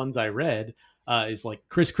opinion ones I read is like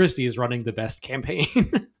Chris Christie is running the best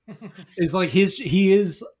campaign. Is like he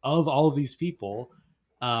is of all of these people,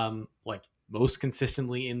 like most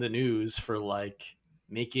consistently in the news for like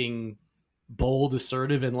making bold,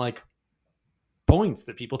 assertive, and like points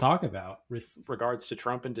that people talk about with regards to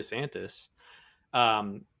Trump and DeSantis.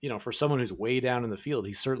 For someone who's way down in the field,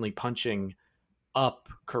 he's certainly punching up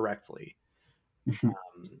correctly.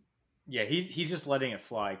 Yeah, he's just letting it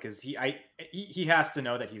fly because he has to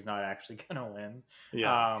know that he's not actually gonna win.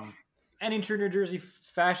 Yeah. And in true New Jersey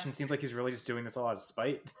fashion, seems like he's really just doing this all out of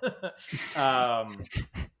spite.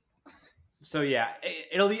 So yeah,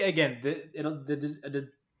 it'll be again the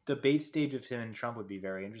debate stage of him and Trump would be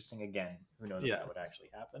very interesting. Again, who knows if that would actually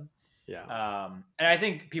happen. Yeah. And I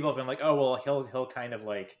think people have been like, oh, well, he'll kind of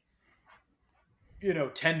like,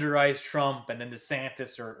 tenderize Trump, and then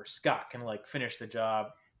DeSantis or Scott can like finish the job.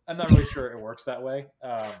 I'm not really sure it works that way.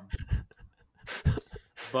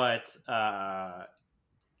 But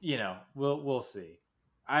we'll see.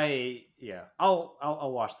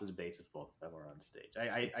 I'll watch the debates if both of them are on stage.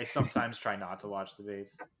 I sometimes try not to watch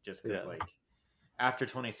debates just because like after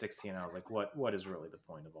 2016 I was like, what is really the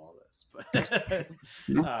point of all this? But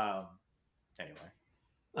anyway,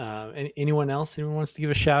 anyone wants to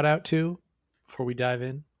give a shout out to before we dive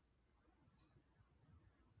in?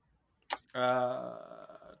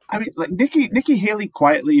 I mean, like Nikki Haley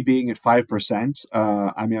quietly being at 5%.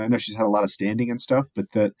 I mean, I know she's had a lot of standing and stuff,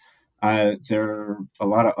 but that there are a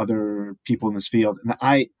lot of other people in this field, and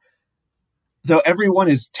though everyone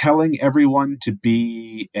is telling everyone to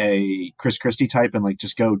be a Chris Christie type and like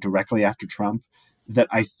just go directly after Trump, that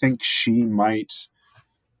I think she might.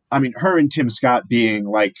 I mean, her and Tim Scott being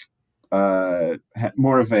like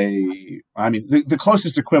more of a. I mean, the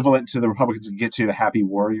closest equivalent to the Republicans can get to the happy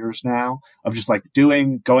warriors now of just like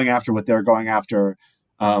going after what they're going after,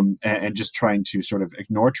 and just trying to sort of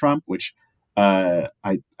ignore Trump, which I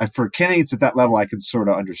for candidates at that level I can sort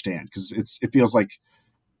of understand, because it feels like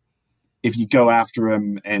if you go after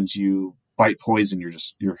him and you bite poison,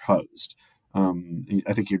 you're hosed.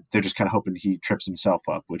 I think they're just kind of hoping he trips himself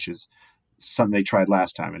up, which is something they tried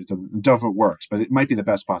last time, and I don't know if it works, but it might be the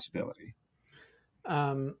best possibility.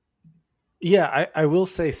 Yeah, I will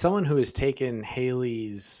say someone who has taken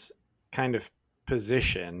Haley's kind of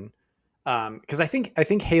position, because I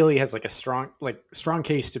think Haley has like a strong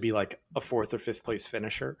case to be like a 4th or 5th place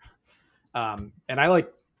finisher, and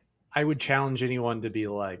I would challenge anyone to be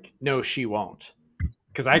like, no, she won't,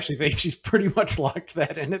 because I actually think she's pretty much locked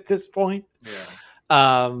that in at this point.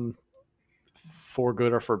 Yeah. For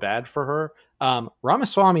good or for bad for her.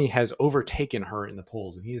 Ramaswamy has overtaken her in the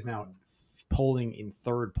polls, and he is now polling in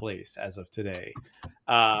 3rd place as of today.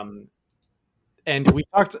 And we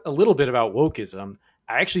talked a little bit about wokeism.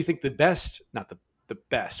 I actually think not the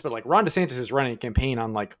best, but like Ron DeSantis is running a campaign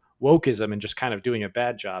on like wokeism and just kind of doing a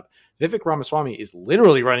bad job. Vivek Ramaswamy is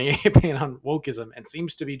literally running a campaign on wokeism and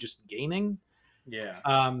seems to be just gaining.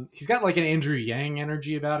 Yeah. He's got like an Andrew Yang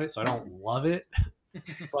energy about it, so I don't love it.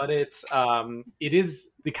 But it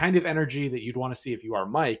is the kind of energy that you'd want to see if you are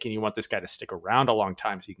Mike and you want this guy to stick around a long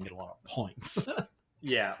time so you can get a lot of points.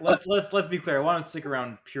 Yeah, let's be clear. I want to stick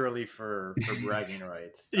around purely for bragging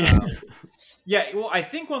rights. Yeah, well, I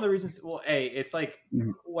think one of the reasons, it's like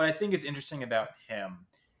what I think is interesting about him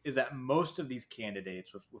is that most of these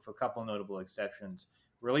candidates, with a couple notable exceptions,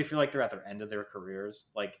 really feel like they're at the end of their careers.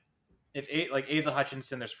 Like like Asa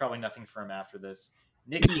Hutchinson, there's probably nothing for him after this.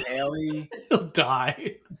 Nikki Haley, he'll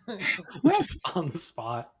die just on the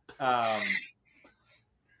spot.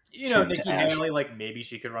 Nikki Haley, like maybe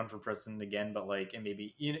she could run for president again, but like, and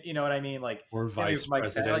maybe you know what I mean, like, or vice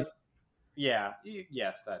president. Like,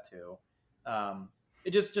 yes, that too. It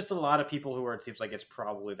just a lot of people who are, it seems like it's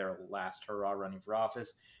probably their last hurrah running for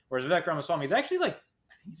office. Whereas Vivek Ramaswamy is actually like,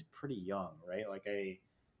 I think he's pretty young, right? Like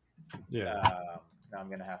now I'm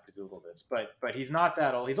gonna have to Google this, but he's not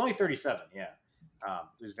that old. He's only 37. Yeah.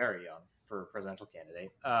 He's very young for a presidential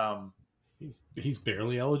candidate. He's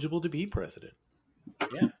barely eligible to be president.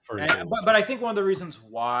 Yeah, but I think one of the reasons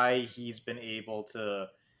why he's been able to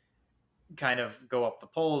kind of go up the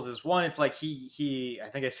polls is, one, it's like he I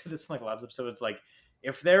think I said this in like last episode. It's like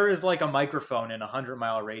if there is like a microphone in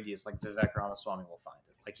 100-mile radius, like Vivek Ramaswamy will find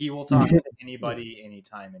it. Like he will talk to anybody,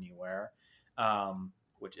 anytime, anywhere,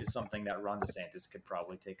 which is something that Ron DeSantis could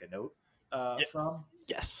probably take a note from.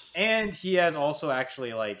 Yes. And he has also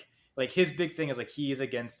actually like his big thing is like he is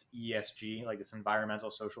against ESG, like this environmental,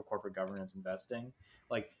 social, corporate governance investing.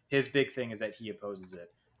 Like his big thing is that he opposes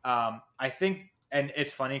it. I think, and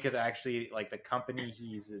it's funny because actually like the company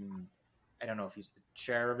he's in, I don't know if he's the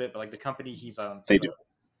chair of it, but like the company he's on. They do.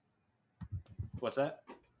 What's that?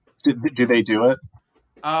 Do they do it?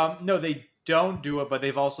 No, they don't do it, but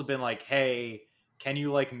they've also been like, hey, can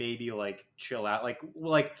you like maybe like chill out? Like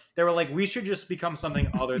they were like, we should just become something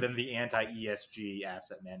other than the anti-ESG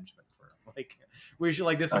asset management firm. Like we should,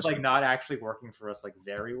 like, this is like not actually working for us like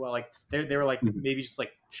very well. Like they were like, maybe just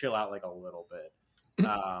like chill out like a little bit.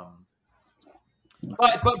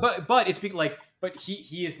 But it's like, but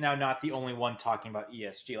he is now not the only one talking about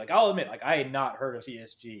ESG. Like I'll admit, like I had not heard of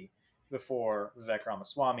ESG before Vivek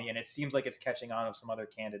Ramaswamy, and it seems like it's catching on with some other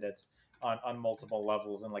candidates on multiple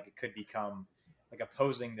levels, and like it could become like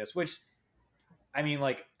opposing this, which I mean,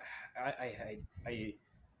 like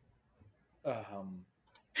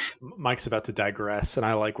Mike's about to digress, and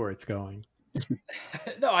I like where it's going.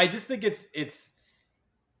 No, I just think it's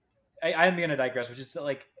I'm gonna digress, which is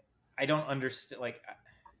like I don't understand. Like,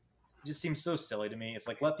 it just seems so silly to me. It's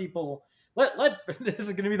like let people let this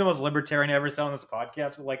is gonna be the most libertarian I ever saw on this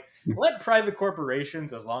podcast, but like let private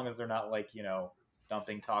corporations, as long as they're not like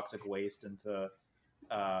dumping toxic waste into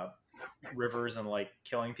rivers and like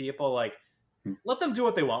killing people, like let them do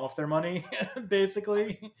what they want with their money.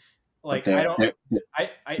 Basically, like I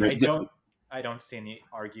don't see any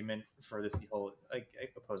argument for this whole like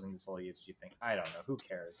opposing this whole ESG thing. I don't know, who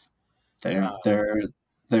cares.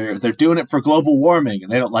 They're doing it for global warming,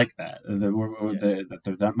 and they don't like that.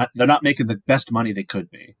 They're not making the best money they could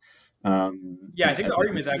be. I think the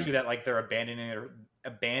argument is actually that like they're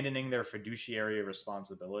abandoning their fiduciary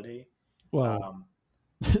responsibility. Wow.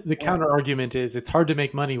 The counter argument is it's hard to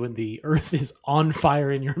make money when the earth is on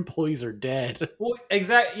fire and your employees are dead. Well,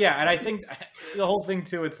 exactly. Yeah, and I think the whole thing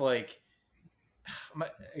too. It's like,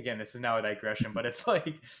 again, this is now a digression, but it's like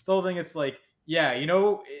the whole thing. It's like, yeah,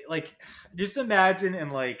 like just imagine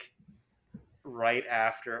in like right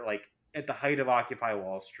after, like at the height of Occupy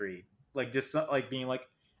Wall Street, like just like being like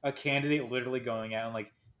a candidate literally going out and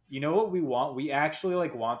like, you know what we want? We actually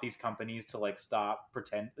like want these companies to like stop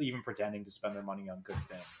pretending to spend their money on good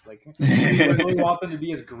things. Like we literally want them to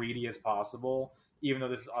be as greedy as possible, even though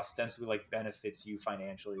this ostensibly like benefits you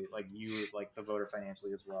financially, like you like the voter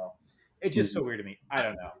financially as well. It's just so weird to me. I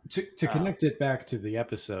don't know. To connect it back to the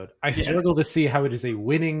episode, I struggle to see how it is a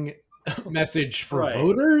winning message for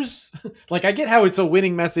voters. Like I get how it's a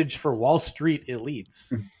winning message for Wall Street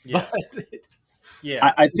elites. Yeah.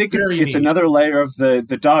 But I think it's another layer of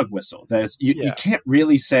the dog whistle. That you can't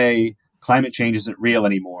really say climate change isn't real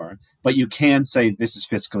anymore, but you can say this is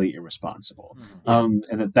fiscally irresponsible. And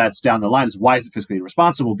that's down the line is why is it fiscally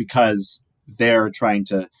irresponsible? Because they're trying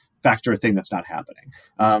to factor a thing that's not happening.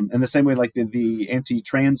 And the same way, like the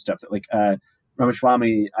anti-trans stuff that like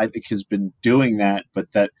Ramaswamy, I think, has been doing that,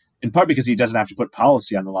 but that in part because he doesn't have to put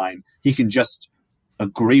policy on the line, he can just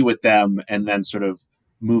agree with them and then sort of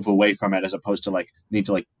move away from it, as opposed to like need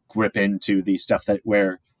to like grip into the stuff that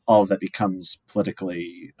where all of that becomes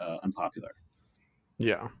politically unpopular.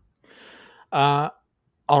 Yeah. All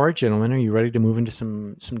right, gentlemen, are you ready to move into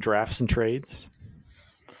some drafts and trades?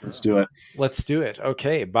 Let's do it. Let's do it.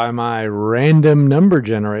 Okay, by my random number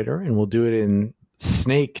generator, and we'll do it in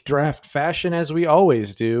snake draft fashion as we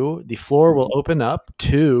always do. The floor will open up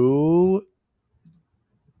to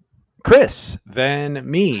Chris, then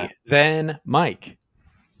me, then Mike.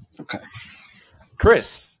 Okay.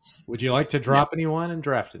 Chris, would you like to drop anyone and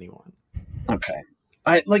draft anyone? Okay.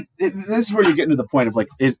 I like this is where you get into the point of like,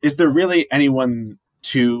 is there really anyone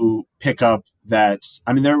to pick up that?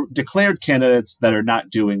 I mean, they're declared candidates that are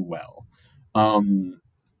not doing well, and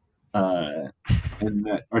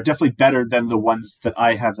that are definitely better than the ones that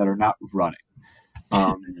I have that are not running.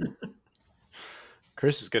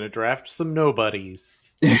 Chris is going to draft some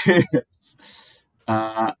nobodies.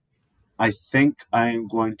 I think I'm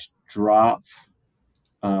going to drop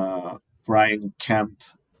Brian Kemp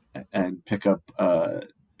and pick up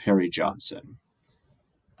Perry Johnson,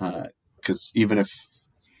 because even if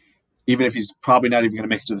he's probably not even going to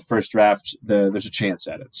make it to the first draft, there's a chance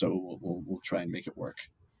at it. So we'll try and make it work.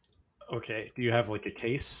 Okay. Do you have like a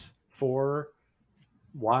case for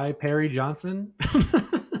why Perry Johnson,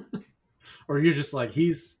 or you're just like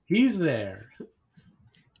he's there?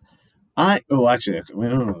 Actually, I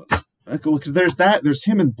don't know. Because there's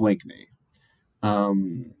him and Blakeney.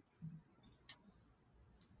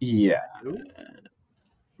 Yeah.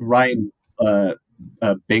 Ryan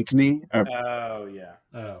Binkley.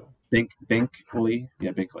 Binkley.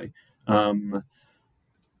 Yeah, Binkley.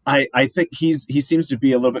 I think he seems to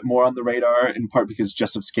be a little bit more on the radar, in part because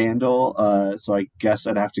just of scandal. So I guess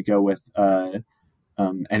I'd have to go with bad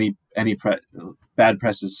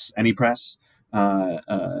press is any press.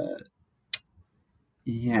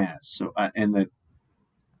 Yeah. So and that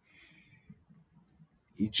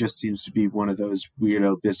he just seems to be one of those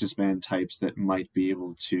weirdo businessman types that might be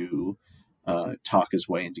able to talk his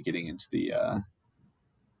way into getting into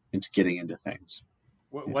things.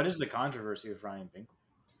 What is the controversy with Ryan Binkley?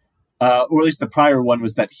 Or at least the prior one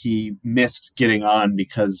was that he missed getting on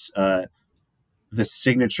because the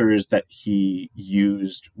signatures that he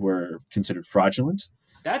used were considered fraudulent.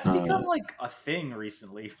 That's become like a thing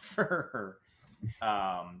recently for.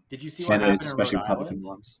 Did you see what happened especially in Rhode Republican Island?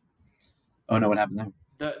 ones? Oh no, what happened there?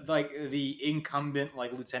 The incumbent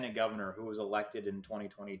like lieutenant governor who was elected in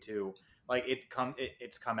 2022, like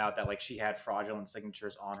it's come out that like she had fraudulent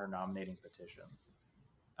signatures on her nominating petition.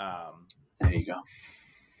 There you go.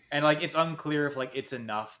 And like it's unclear if like it's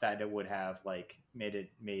enough that it would have like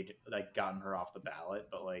gotten her off the ballot,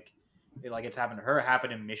 but like it's happened to her. It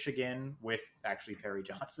happened in Michigan with actually Perry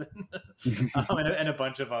Johnson and a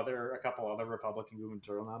couple other Republican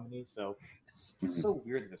gubernatorial nominees. So it's so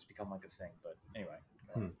weird that it's become like a thing. But anyway.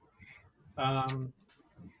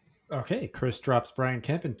 Okay, Chris drops Brian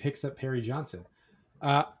Kemp and picks up Perry Johnson.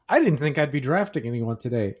 I didn't think I'd be drafting anyone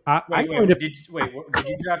today. Did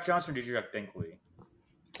you draft Johnson or did you draft Binkley?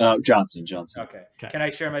 Johnson. Okay. Can I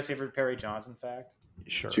share my favorite Perry Johnson fact?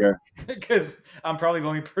 Sure. Because I'm probably the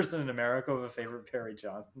only person in America with a favorite Perry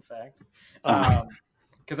Johnson fact.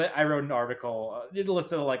 Because I wrote an article. It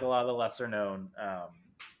listed like a lot of the lesser known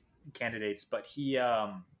candidates, but he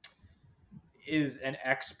is an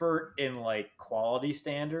expert in like quality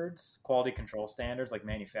control standards, like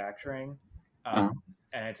manufacturing.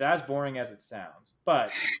 and it's as boring as it sounds.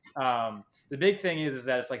 But the big thing is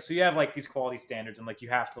that it's like, so you have like these quality standards, and like you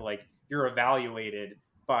have to like, you're evaluated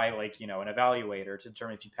by like, you know, an evaluator to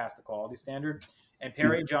determine if you pass the quality standard. And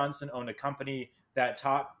Perry Johnson owned a company that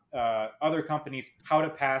taught other companies how to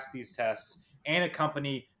pass these tests, and a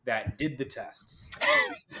company that did the tests.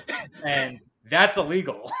 And that's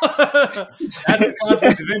illegal. That's a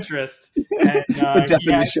conflict of interest. And The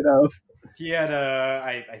definition of. he had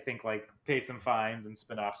I think like pay some fines and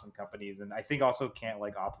spin off some companies, and I think also can't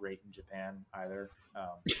like operate in Japan either.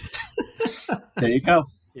 There you go.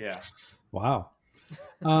 Yeah. Wow.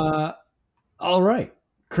 All right,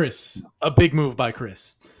 Chris. A big move by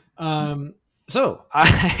Chris. So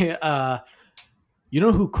I, you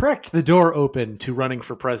know who cracked the door open to running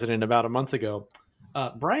for president about a month ago?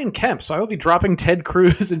 Brian Kemp. So I will be dropping Ted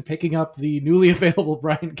Cruz and picking up the newly available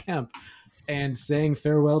Brian Kemp and saying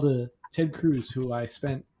farewell to Ted Cruz, who I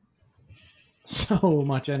spent so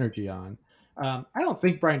much energy on. I don't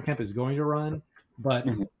think Brian Kemp is going to run, but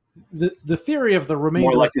the theory of the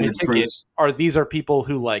remainder of likely my than ticket Cruz. are these are people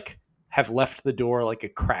who like have left the door like a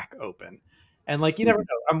crack open. And like you never know.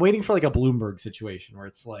 I'm waiting for like a Bloomberg situation where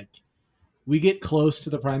it's like we get close to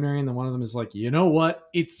the primary and then one of them is like, you know what?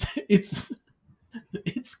 It's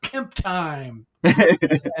Kemp time.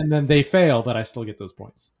 And then they fail, but I still get those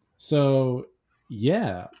points. So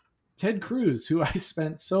yeah, Ted Cruz, who I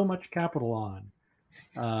spent so much capital on,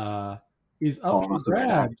 is up Falling for off the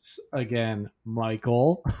radar. grabs again,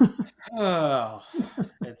 Michael. Oh,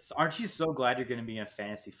 aren't you so glad you're going to be in a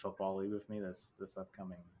fantasy football league with me this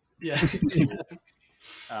upcoming? Yeah.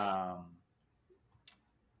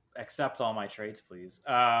 Accept all my trades, please.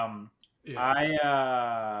 Yeah.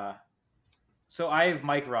 So I have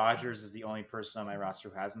Mike Rogers is the only person on my roster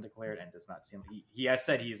who hasn't declared and does not seem he has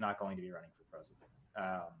said he's not going to be running for president.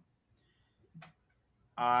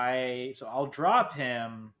 I'll drop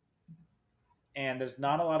him, and there's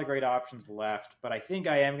not a lot of great options left, but I think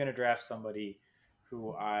I am going to draft somebody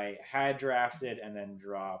who I had drafted and then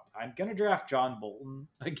dropped. I'm going to draft John Bolton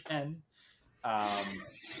again.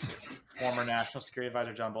 Former National Security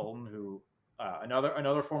Advisor John Bolton, who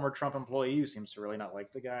another former Trump employee who seems to really not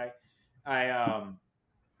like the guy. I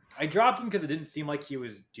dropped him because it didn't seem like he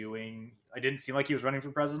was running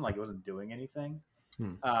for president, like he wasn't doing anything.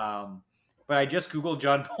 But I just Googled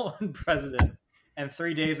John Bolton president, and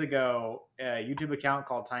 3 days ago, a YouTube account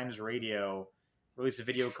called Times Radio released a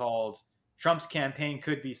video called Trump's Campaign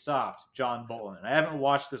Could Be Stopped, John Bolton. And I haven't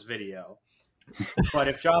watched this video, but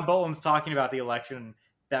if John Bolton's talking about the election,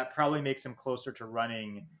 that probably makes him closer to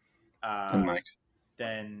running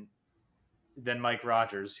than Mike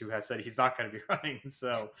Rogers, who has said he's not going to be running.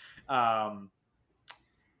 So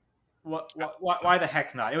why the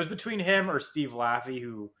heck not? It was between him or Steve Laffey,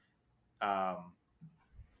 who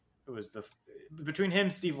it was between him,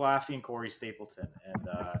 Steve Laffey, and Corey Stapleton. And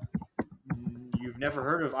you've never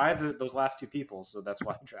heard of either of those last two people, so that's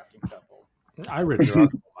why I'm drafting John Bolton. I read your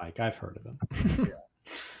article, Mike. I've heard of them.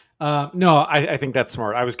 No, I think that's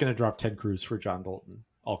smart. I was going to drop Ted Cruz for John Bolton.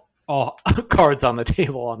 All cards on the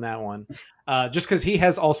table on that one, just because he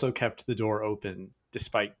has also kept the door open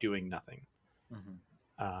despite doing nothing.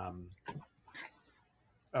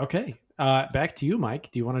 Okay, back to you,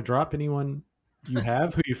 Mike. Do you want to drop anyone you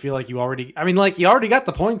have who you feel like you already? I mean, like you already got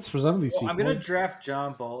the points for some of these people. I'm going to draft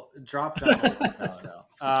John Bolton. Drop John Bolton.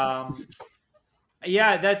 No.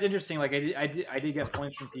 Yeah, that's interesting. Like I did get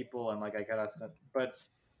points from people, and like I got out, but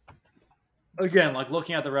again, like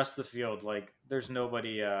looking at the rest of the field, like there's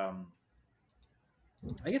nobody. I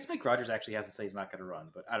guess Mike Rogers actually has to say he's not going to run,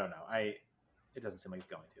 but I don't know. It doesn't seem like he's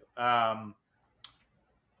going to.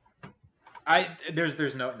 There's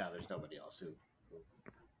nobody else who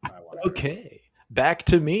I want. Okay, back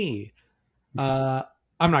to me. I'm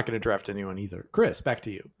not going to draft anyone either. Chris, back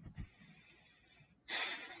to you.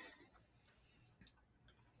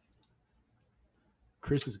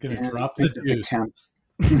 Chris is going to drop the juice.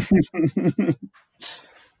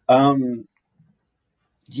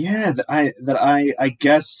 I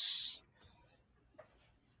guess.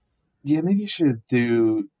 Yeah, maybe you should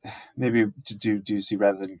do Ducey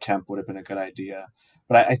rather than Kemp would have been a good idea.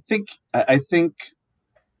 But I think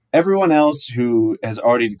everyone else who has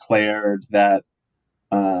already declared that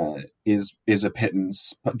is a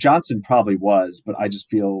pittance. Johnson probably was, but I just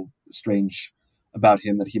feel strange about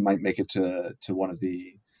him that he might make it to one of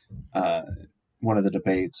the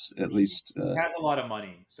debates at least. He has a lot of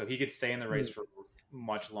money, so he could stay in the race for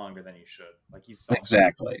much longer than he should. Like he's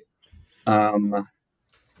exactly.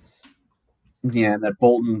 Yeah, and that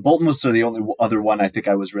Bolton was sort of the only other one I think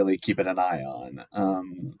I was really keeping an eye on.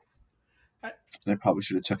 I probably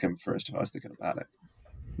should have took him first if I was thinking about it.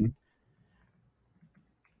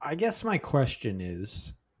 I guess my question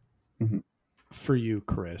is Mhm. for you,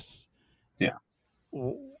 Chris. Yeah.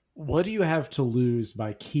 What do you have to lose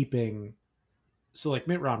by keeping? So, like,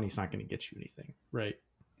 Mitt Romney's not going to get you anything, right?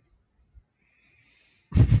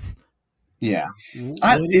 Yeah.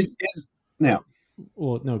 What do you, No.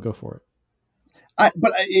 well, no, go for it.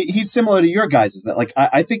 But he's similar to your guys. Is that like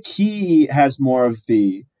I think he has more of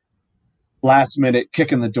the last minute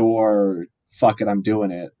kick in the door. Fuck it, I'm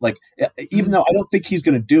doing it. Like even though I don't think he's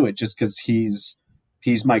going to do it just because he's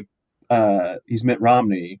Mike, he's Mitt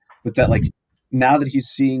Romney. But that like now that he's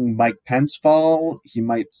seeing Mike Pence fall, he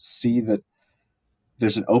might see that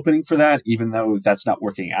there's an opening for that, even though that's not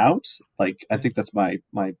working out. Like I think that's my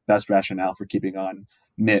best rationale for keeping on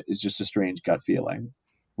Mitt is just a strange gut feeling.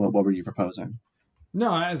 What were you proposing?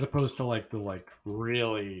 No, as opposed to like the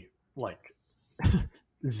really like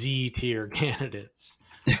Z tier candidates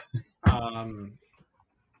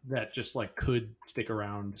that just like could stick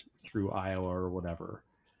around through Iowa or whatever.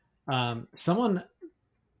 Someone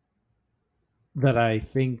that I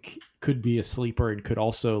think could be a sleeper and could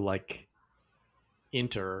also like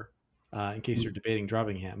enter in case you're debating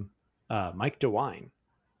dropping him, Mike DeWine.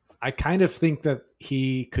 I kind of think that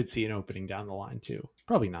he could see an opening down the line too.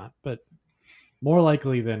 Probably not, but more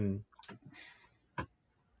likely than I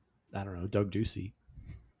don't know, Doug Ducey.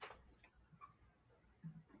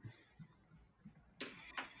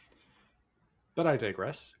 But I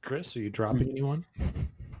digress. Chris, are you dropping anyone?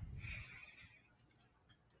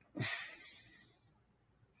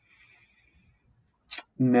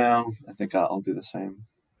 No, I think I'll do the same.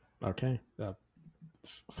 Okay.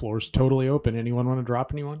 Floor's totally open. Anyone want to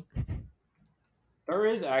drop anyone? There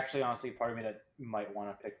is actually, honestly, part of me that might want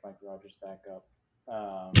to pick Mike Rogers back up.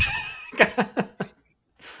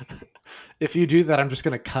 If you do that, I'm just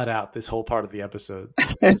going to cut out this whole part of the episode.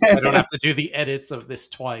 I don't have to do the edits of this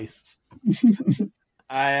twice.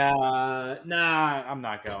 I'm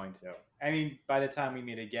not going to. I mean, by the time we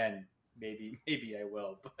meet again, maybe I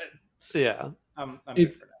will. But yeah, I'm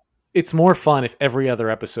good for now. It's more fun if every other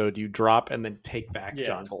episode you drop and then take back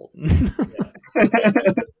John Bolton.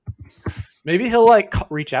 Maybe he'll like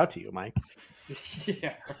reach out to you, Mike.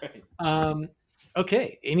 Yeah, right.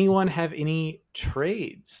 Okay. Anyone have any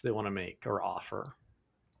trades they want to make or offer?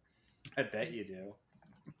 I bet you do.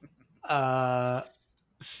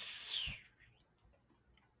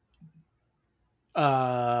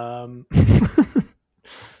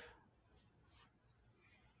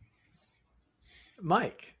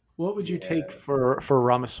 Mike, what would you take for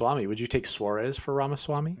Ramaswamy? Would you take Suarez for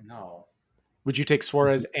Ramaswamy? No. Would you take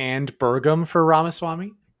Suarez and Burgum for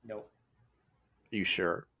Ramaswamy? Nope. Are you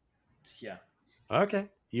sure? Yeah. Okay.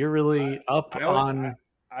 You're really on.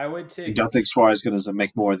 I would take. You don't think Suarez is going to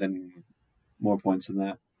make more points than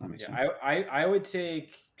that? That makes sense. I would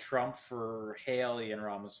take Trump for Haley and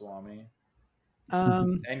Ramaswamy.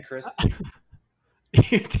 And Chris.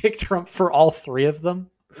 You take Trump for all three of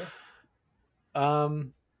them? Yeah.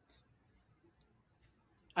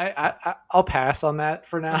 I'll pass on that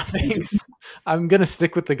for now. Thanks. I'm gonna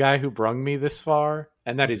stick with the guy who brung me this far,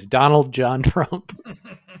 and that is Donald John Trump.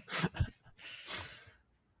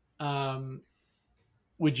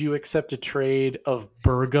 Would you accept a trade of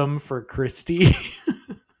Burgum for Christie?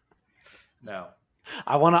 No.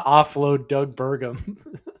 I want to offload Doug Burgum.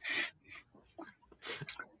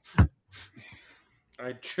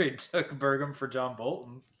 I'd trade Doug Burgum for John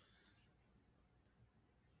Bolton.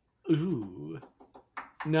 Ooh.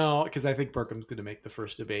 No, because I think Burgum's going to make the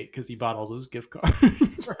first debate because he bought all those gift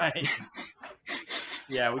cards. Right.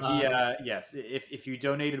 Yeah, yes. If you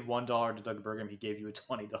donated $1 to Doug Burgum, he gave you a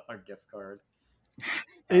 $20 gift card.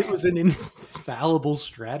 It was an infallible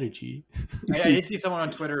strategy. I did see someone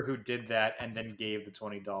on Twitter who did that and then gave the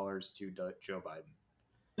 $20 to Joe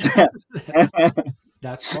Biden.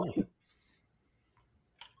 That's funny.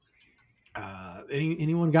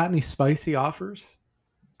 Anyone got any spicy offers?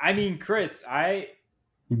 I mean, Chris, I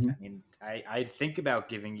think about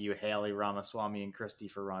giving you Haley, Ramaswamy, and Christie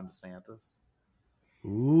for Ron DeSantis.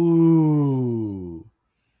 Ooh.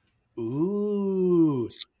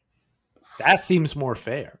 That seems more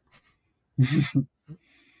fair.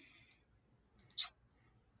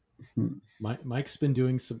 Mike's been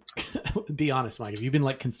doing some. Be honest, Mike. Have you been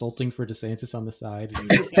like consulting for DeSantis on the side?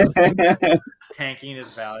 Tanking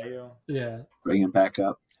his value. Yeah. Bring him back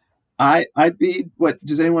up. I'd be. What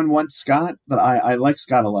does anyone want Scott? But I like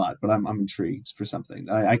Scott a lot, but I'm intrigued for something.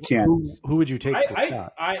 I can't. Who would you take for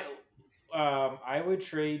Scott? I would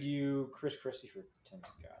trade you Chris Christie for Tim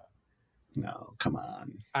Scott. No, come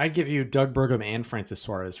on. I'd give you Doug Burgum and Francis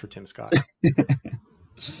Suarez for Tim Scott.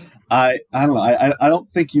 I don't know. I don't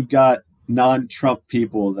think you've got non-Trump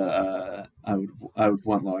people that I would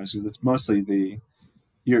want Lawrence because it's mostly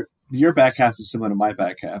your back half is similar to my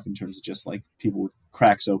back half in terms of just like people with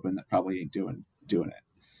cracks open that probably ain't doing it.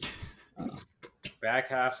 Back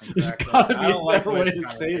half and There's cracks. gotta I be don't a like better the way to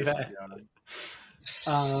say conversation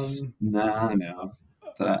that. No.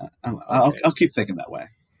 But Okay. I'll keep thinking that way.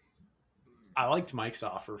 I liked Mike's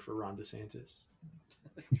offer for Ron DeSantis.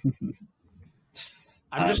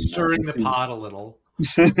 I'm just know, stirring it the seems- pot a little.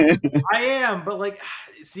 I am, but like,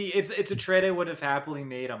 see, it's a trade I would have happily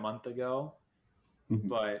made a month ago, Mhm.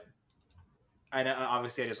 but I know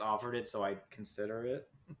obviously I just offered it, so I consider it.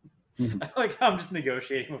 Mhm. Like I'm just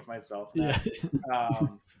negotiating with myself now. Yeah.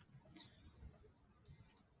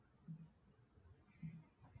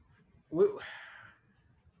 w-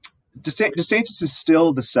 DeSantis is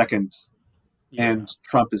still the second, yeah. and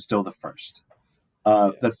Trump is still the first.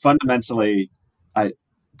 Yeah. That fundamentally,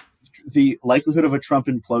 the likelihood of a Trump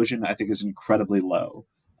implosion, I think, is incredibly low.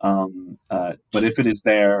 But if it is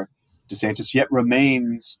there, DeSantis yet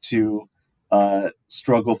remains to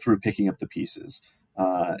struggle through picking up the pieces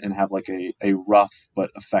and have like a rough but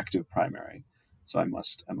effective primary. So I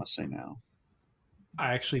must say now.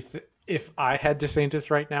 I actually, if I had DeSantis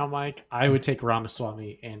right now, Mike, I would take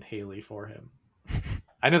Ramaswamy and Haley for him.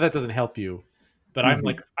 I know that doesn't help you, but I'm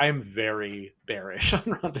I'm very bearish on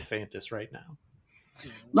Ron DeSantis right now.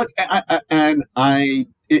 Look,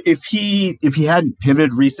 if he hadn't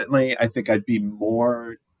pivoted recently, I think I'd be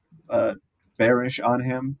more bearish on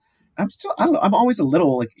him. I don't know. I'm always a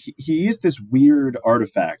little like he is this weird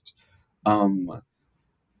artifact. But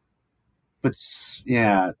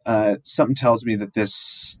yeah, something tells me that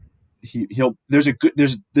he'll there's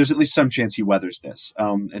at least some chance he weathers this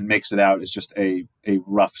and makes it out as just a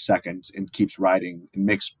rough second and keeps riding and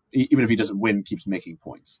makes, even if he doesn't win, keeps making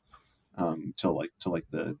points till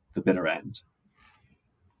the bitter end.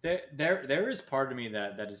 There is part of me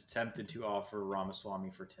that is tempted to offer Ramaswamy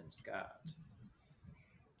for Tim Scott,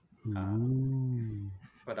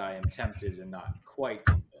 but I am tempted and not quite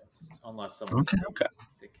convinced unless someone Okay.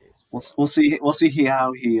 the case. We'll see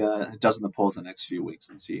how he does in the polls the next few weeks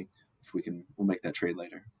and see if we'll make that trade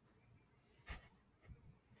later.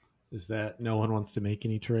 Is that no one wants to make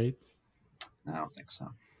any trades? I don't think so.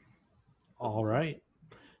 All right.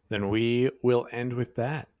 Then we will end with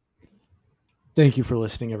that. Thank you for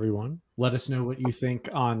listening, everyone. Let us know what you think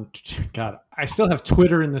on... God, I still have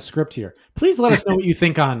Twitter in the script here. Please let us know what you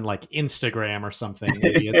think on like Instagram or something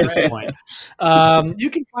maybe at this point. You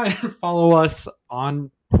can follow us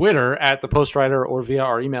on Twitter at The Postwriter or via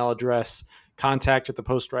our email address,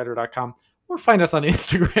 contact@thepostwriter.com, or find us on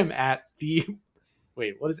Instagram at the...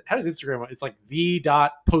 Wait, what is it? How does Instagram... It's like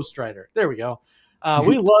the.postwriter. There we go.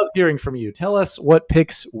 We love hearing from you. Tell us what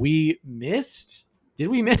picks we missed. Did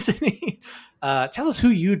we miss any? Tell us who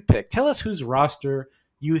you'd pick. Tell us whose roster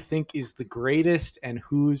you think is the greatest and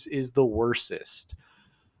whose is the worstest.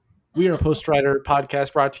 We are a Postwriter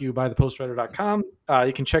podcast brought to you by thepostwriter.com.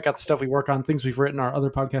 You can check out the stuff we work on, things we've written, our other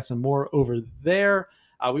podcasts, and more over there.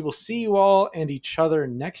 We will see you all and each other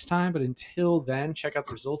next time. But until then, check out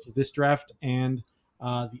the results of this draft and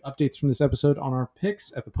the updates from this episode on our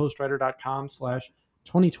picks at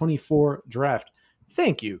thepostwriter.com/2024 draft.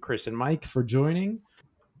 Thank you, Chris and Mike, for joining.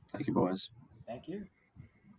 Thank you, boys. Thank you.